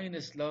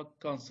minus log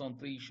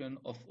concentration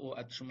of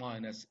OH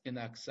minus in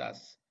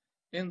excess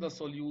in the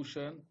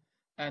solution,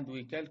 and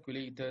we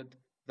calculated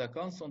the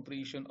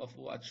concentration of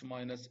OH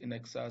minus in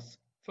excess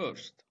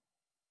first.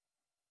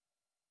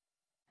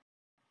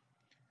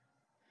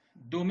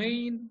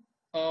 Domain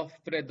of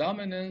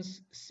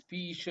predominance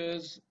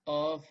species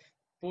of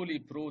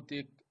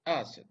polyprotic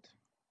acid.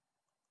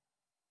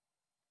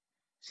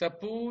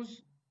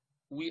 Suppose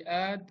we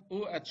add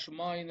OH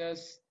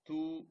minus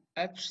to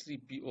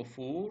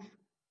H3PO4,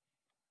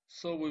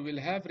 so we will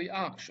have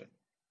reaction.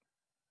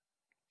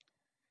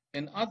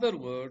 In other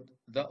words,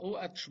 the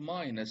OH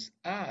minus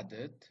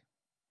added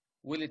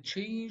will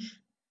change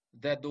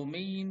the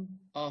domain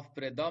of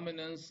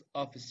predominance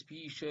of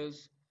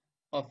species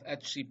of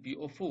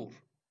HCPO4.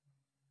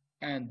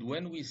 And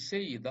when we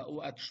say the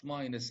OH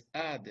minus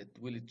added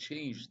will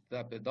change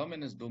the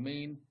predominance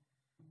domain,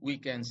 we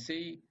can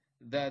say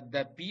that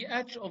the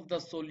pH of the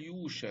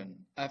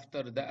solution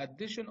after the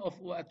addition of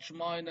OH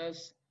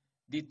minus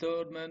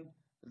determine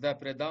the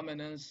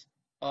predominance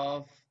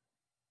of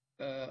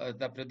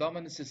the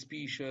predominance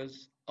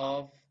species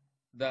of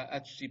the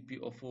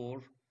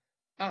HCPO4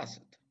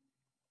 acid.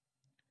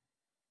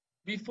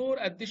 Before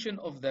addition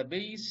of the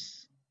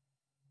base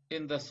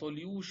in the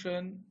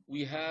solution,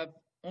 we have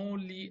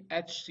only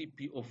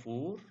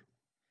HCPO4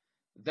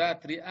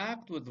 that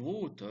react with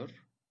water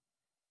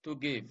to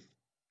give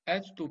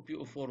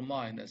H2PO4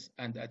 minus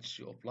and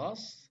HCO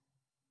plus.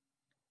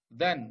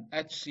 Then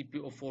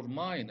HCPO4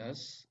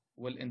 minus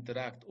will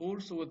interact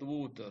also with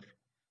water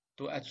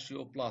to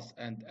HCO plus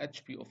and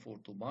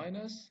HPO42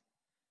 minus,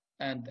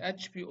 and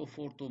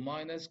HPO42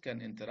 minus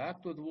can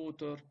interact with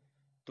water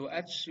to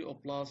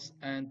HCO plus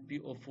and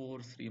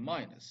PO43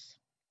 minus.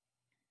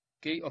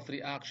 K of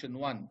reaction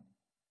 1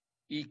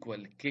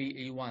 equal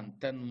Ka1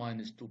 10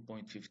 minus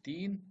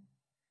 2.15,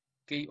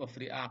 K of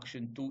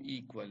reaction 2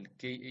 equal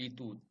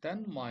Ka2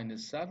 10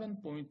 minus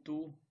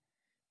 7.2,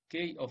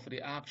 K of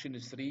reaction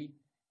 3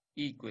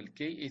 equal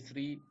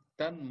Ka3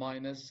 10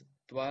 minus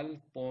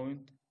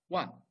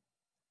 12.1.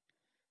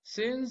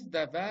 Since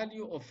the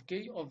value of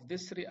K of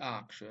these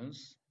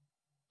reactions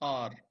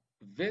are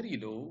very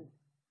low,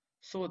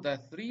 so the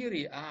three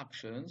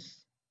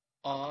reactions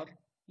are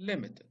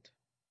limited.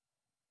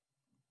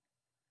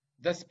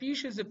 The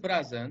species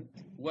present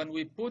when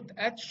we put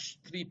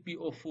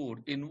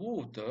H3PO4 in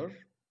water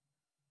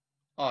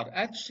are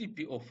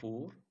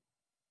HCPO4,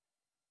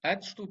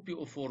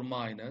 H2PO4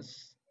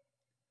 minus,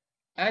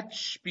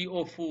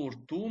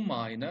 HPO42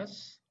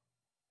 minus,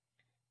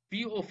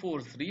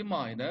 PO43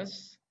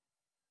 minus,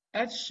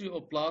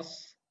 HCO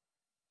plus,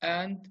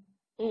 and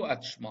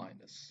OH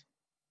minus.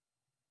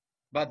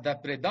 But the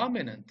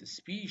predominant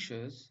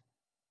species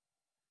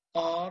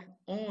are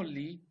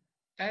only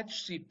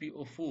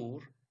HCpO4,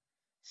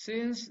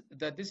 since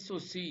the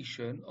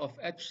dissociation of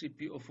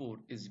HCpO4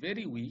 is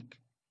very weak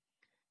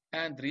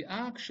and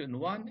reaction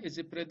 1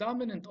 is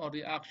predominant on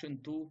reaction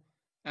 2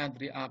 and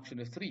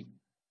reaction 3.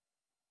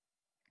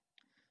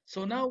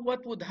 So now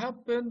what would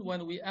happen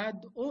when we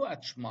add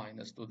OH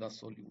minus to the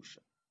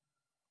solution?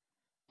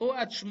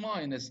 OH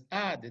minus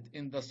added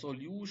in the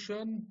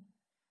solution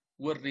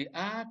will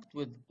react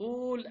with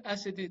all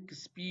acidic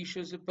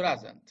species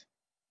present.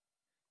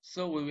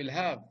 So we will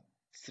have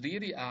 3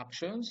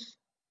 reactions,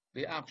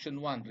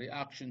 reaction 1,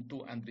 reaction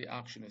 2, and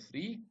reaction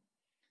 3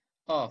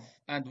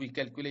 and we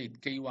calculate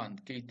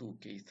K1, K2,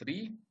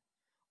 K3.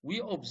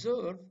 We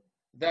observe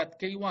that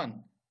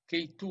K1,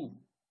 K2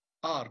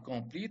 are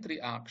complete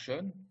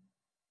reaction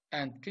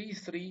and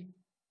K3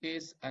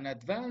 is an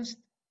advanced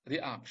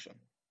reaction.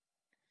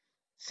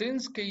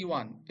 Since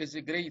K1 is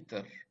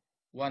greater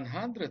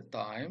 100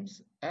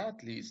 times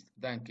at least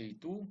than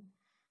K2,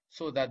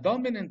 so the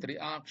dominant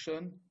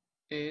reaction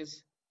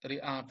is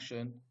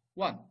reaction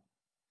 1.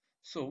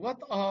 So what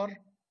are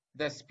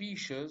the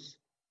species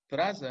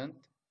present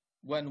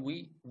when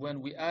we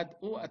add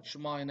OH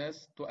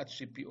minus to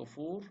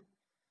HCpO4?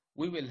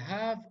 We will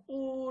have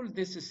all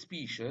these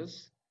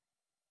species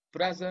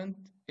present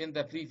in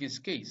the previous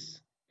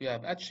case. We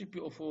have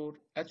HCpO4,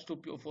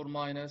 H2PO4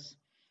 minus,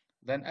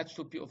 then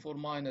H2PO4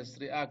 minus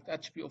react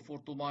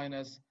HPO4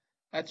 minus,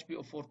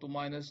 HPO4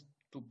 minus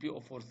to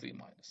PO4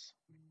 minus.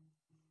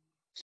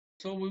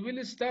 So we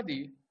will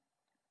study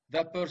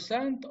the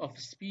percent of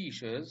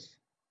species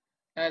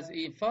as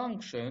a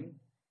function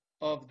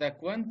of the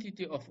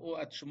quantity of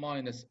OH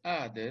minus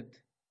added.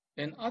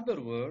 In other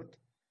words,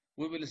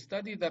 we will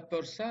study the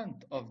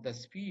percent of the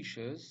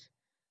species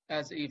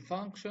as a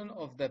function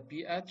of the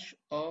pH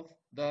of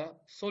the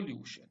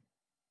solution.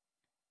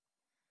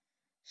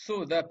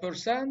 So the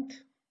percent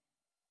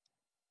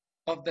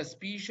of the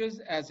species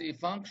as a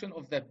function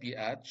of the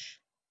pH,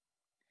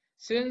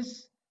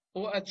 since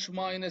OH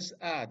minus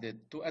added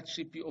to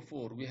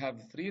HCpO4, we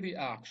have 3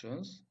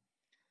 reactions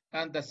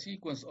and the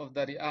sequence of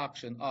the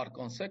reaction are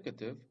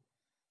consecutive.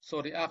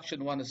 So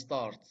reaction 1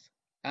 starts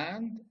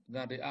and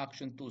then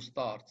reaction 2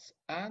 starts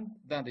and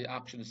then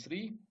reaction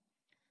 3.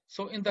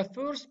 So in the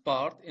first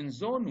part, in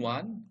zone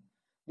 1,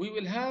 we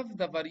will have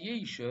the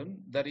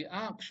variation, the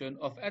reaction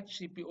of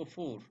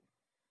HCpO4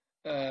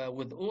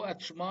 with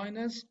OH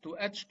minus to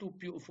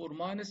H2PO4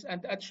 minus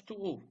and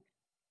H2O.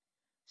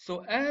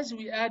 So as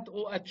we add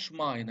OH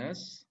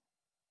minus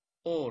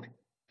or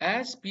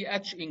as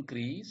pH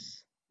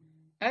increase,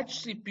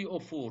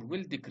 HCpO4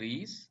 will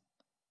decrease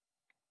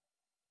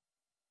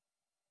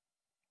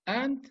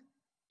and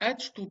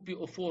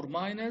H2PO4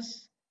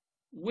 minus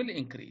will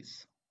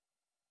increase.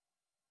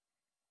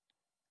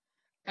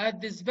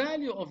 At this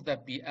value of the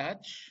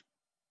pH,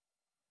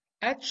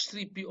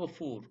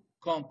 H3PO4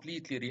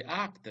 completely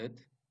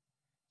reacted,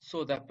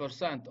 so the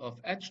percent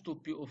of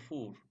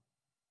H2PO4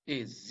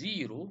 is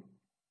 0,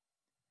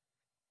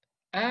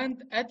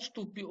 and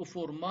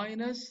H2PO4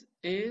 minus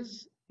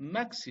is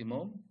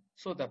maximum,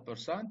 so the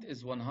percent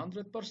is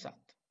 100%.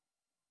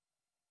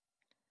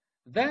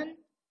 Then,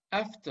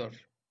 after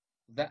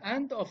the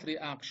end of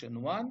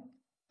reaction 1,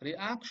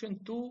 reaction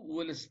 2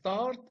 will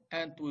start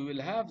and we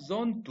will have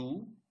zone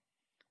 2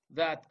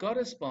 that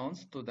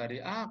corresponds to the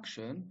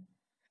reaction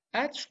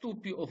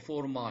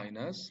H2PO4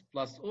 minus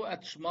plus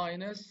OH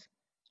minus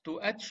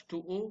to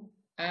H2O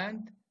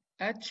and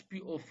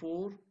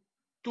HPO4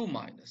 2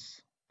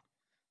 minus.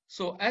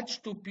 So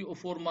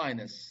H2PO4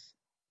 minus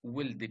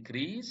will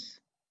decrease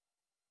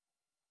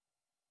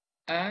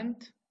and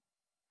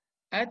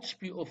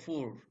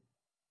HPO4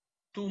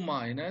 2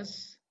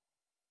 minus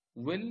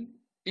will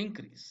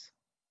increase.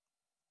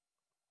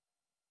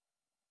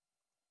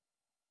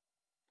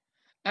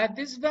 At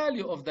this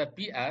value of the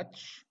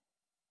pH,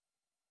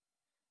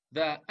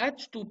 the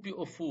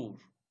H2PO4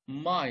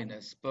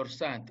 minus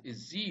percent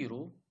is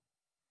 0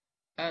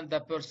 and the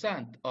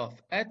percent of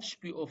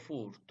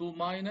HPO4 2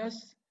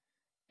 minus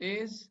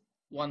is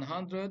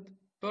 100%.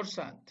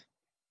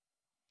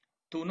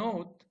 To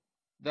note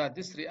that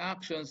these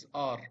reactions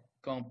are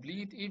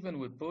complete even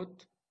we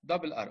put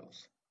double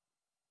arrows.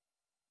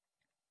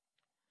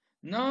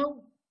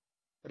 Now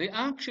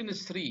reaction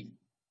 3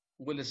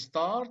 will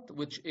start,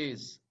 which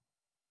is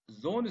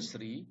zone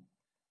 3,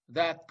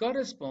 that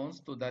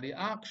corresponds to the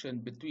reaction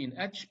between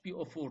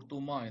HPO4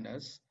 2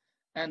 minus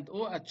and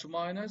OH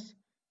minus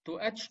to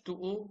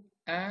H2O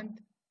and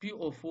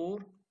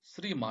PO4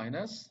 3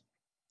 minus.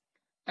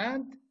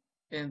 And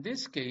in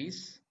this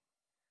case,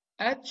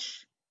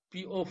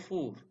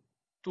 HPO4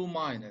 2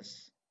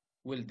 minus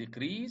will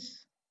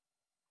decrease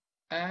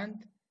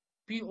and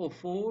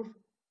PO4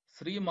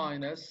 3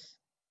 minus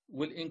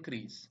will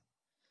increase.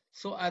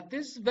 So at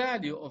this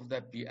value of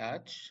the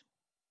pH,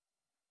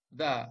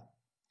 the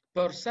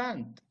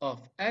percent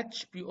of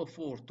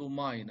HPO4 2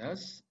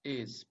 minus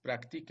is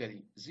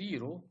practically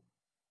 0.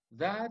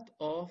 That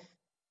of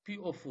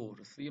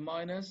PO4 3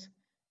 minus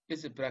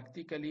is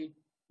practically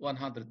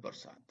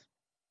 100%.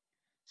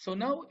 So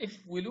now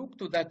if we look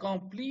to the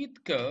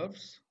complete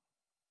curves,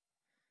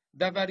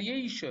 The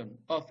variation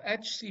of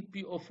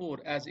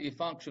HCpO4 as a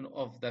function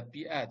of the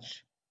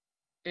pH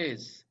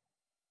is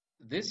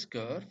this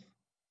curve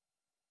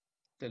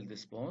till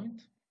this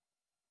point.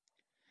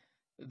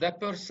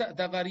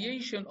 The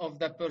variation of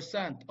the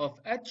percent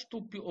of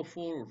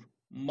H2PO4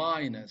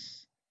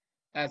 minus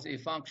as a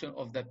function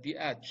of the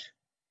pH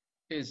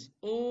is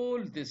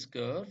all this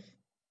curve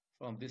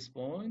from these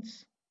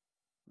points,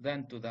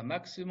 then to the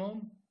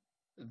maximum,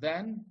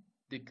 then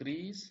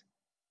decrease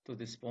to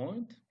this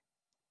point.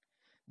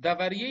 The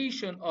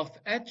variation of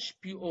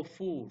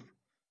HPO4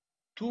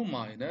 2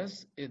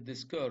 minus is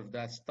this curve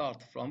that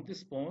starts from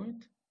this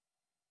point,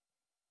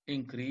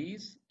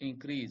 increase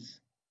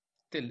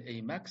till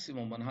a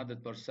maximum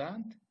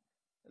 100%,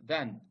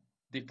 then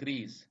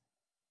decrease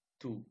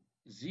to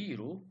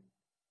 0,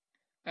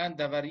 and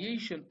the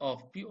variation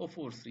of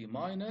PO4 3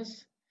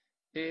 minus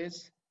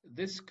is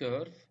this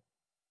curve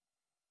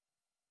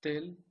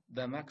till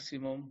the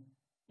maximum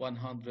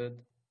 100%.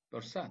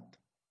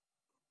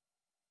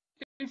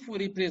 If we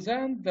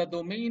represent the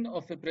domain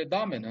of a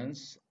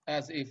predominance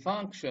as a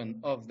function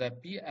of the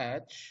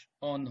pH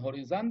on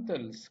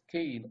horizontal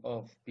scale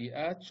of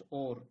pH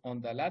or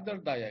on the ladder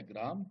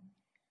diagram,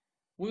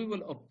 we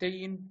will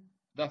obtain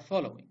the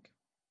following.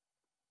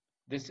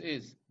 This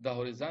is the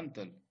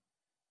horizontal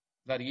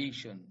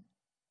variation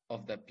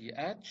of the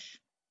pH.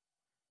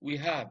 We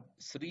have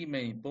three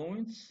main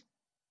points,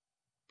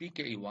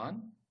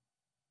 pKa1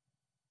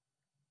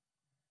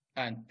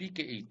 and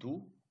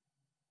pKa2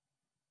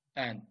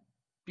 and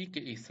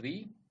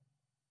pKa3.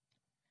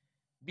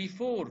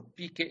 Before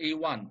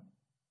pKa1,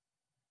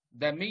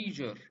 the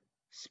major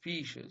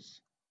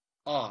species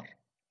are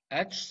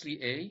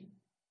H3A.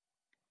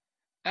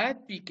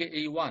 At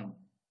pKa1,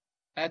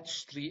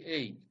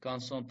 H3A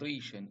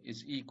concentration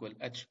is equal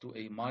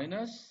H2A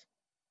minus.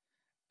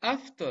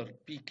 After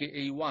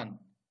pKa1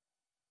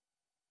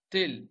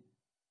 till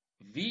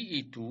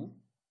VE2,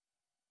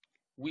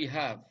 we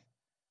have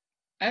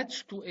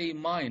H2A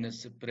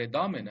minus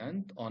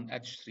predominant on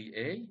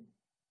H3A.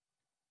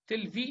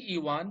 Till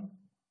VE1,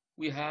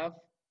 we have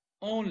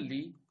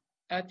only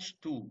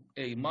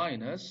H2A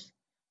minus,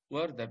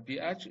 where the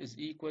pH is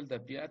equal to the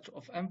pH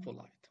of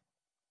ampholyte.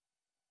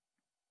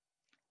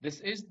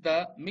 This is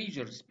the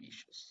major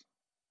species.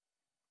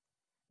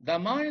 The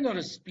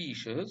minor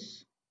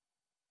species,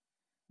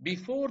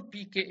 before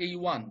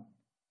pKa1,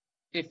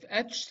 if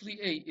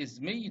H3A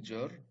is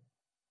major,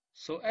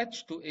 so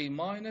H2A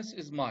minus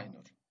is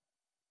minor.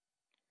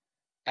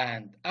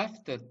 And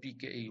after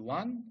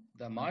pKa1,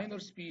 the minor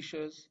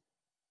species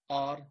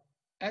are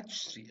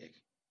H3A.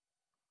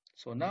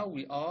 So now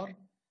we are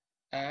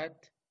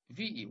at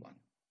VE1.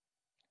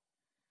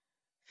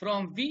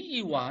 From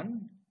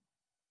VE1,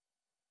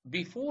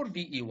 before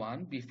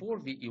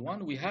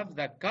VE1, we have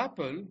the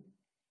couple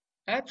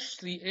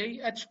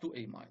H3A,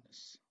 H2A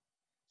minus.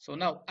 So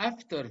now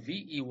after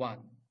VE1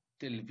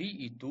 till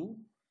VE2,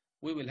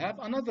 we will have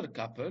another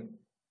couple,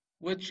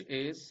 which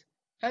is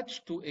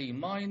H2A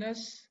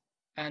minus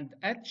and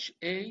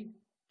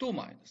HA2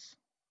 minus.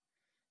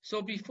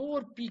 So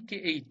before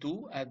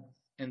pKa2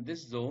 in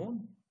this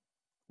zone,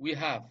 we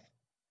have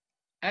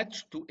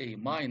H2A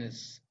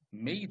minus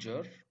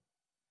major.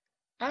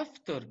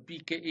 After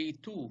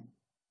pKa2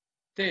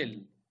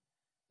 till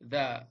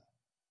the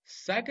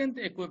second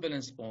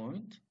equivalence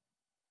point,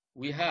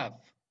 we have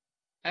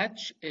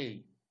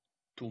HA2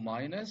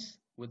 minus,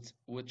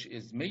 which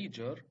is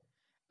major,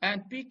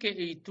 and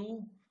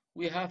pKa2,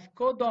 we have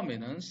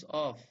codominance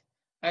of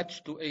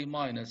H2A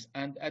minus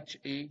and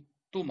HA2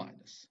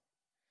 minus.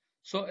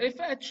 So if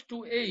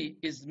H2A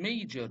is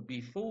major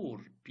before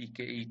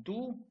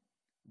pKa2,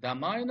 the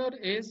minor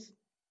is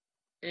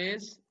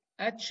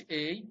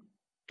HA2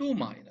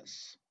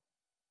 minus.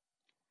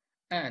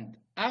 And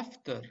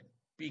after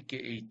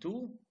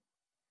pKa2,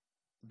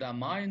 the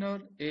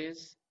minor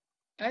is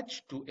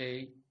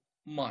H2A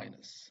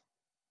minus.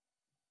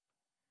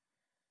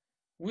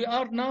 We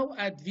are now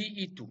at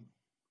VE2.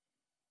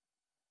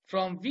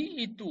 From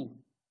VE2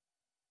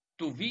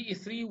 to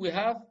VE3, we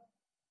have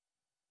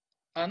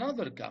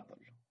another couple.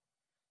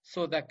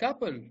 So the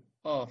couple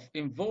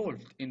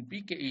involved in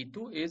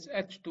pKa2 is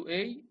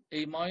H2A,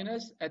 A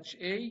minus,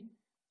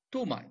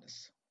 HA2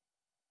 minus.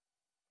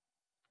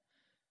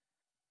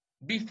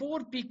 Before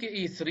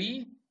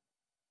pKa3,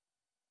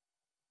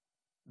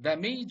 the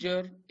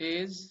major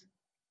is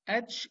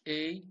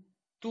HA2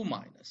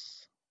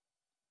 minus.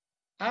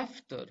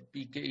 After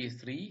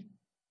pKa3,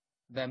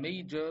 the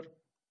major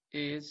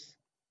is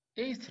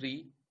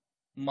A3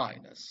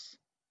 minus.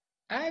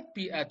 At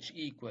pH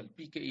equal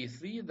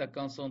pKa3, the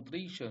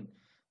concentration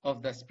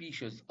of the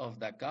species of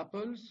the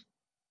couples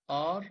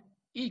are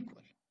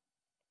equal.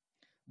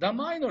 The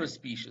minor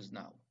species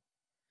now.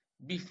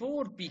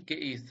 Before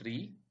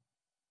pKa3,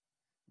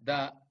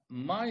 the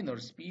minor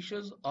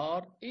species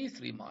are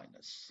A3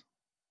 minus.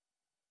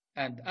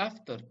 And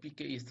after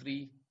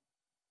pKa3,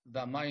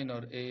 the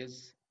minor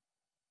is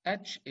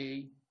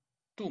HA2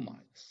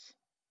 minus.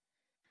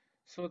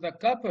 So the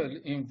couple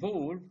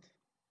involved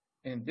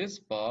in this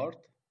part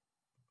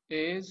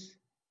is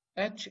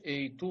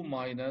HA2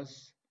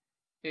 minus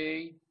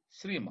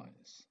A3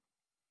 minus.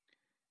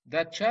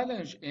 The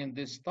challenge in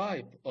this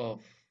type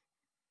of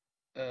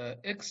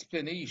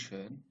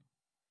explanation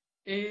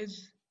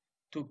is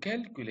to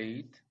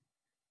calculate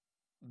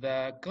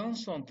the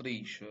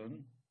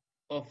concentration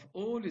of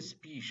all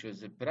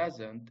species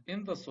present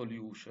in the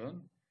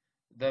solution,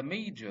 the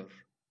major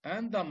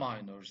and the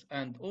minors,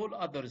 and all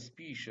other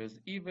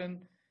species,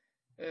 even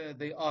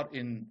they are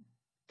in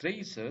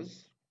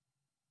traces,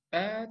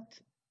 at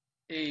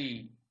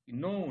a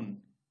known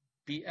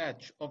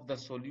pH of the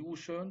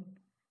solution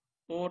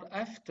or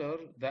after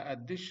the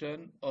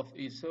addition of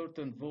a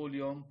certain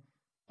volume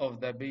of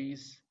the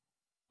base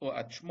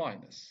OH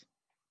minus.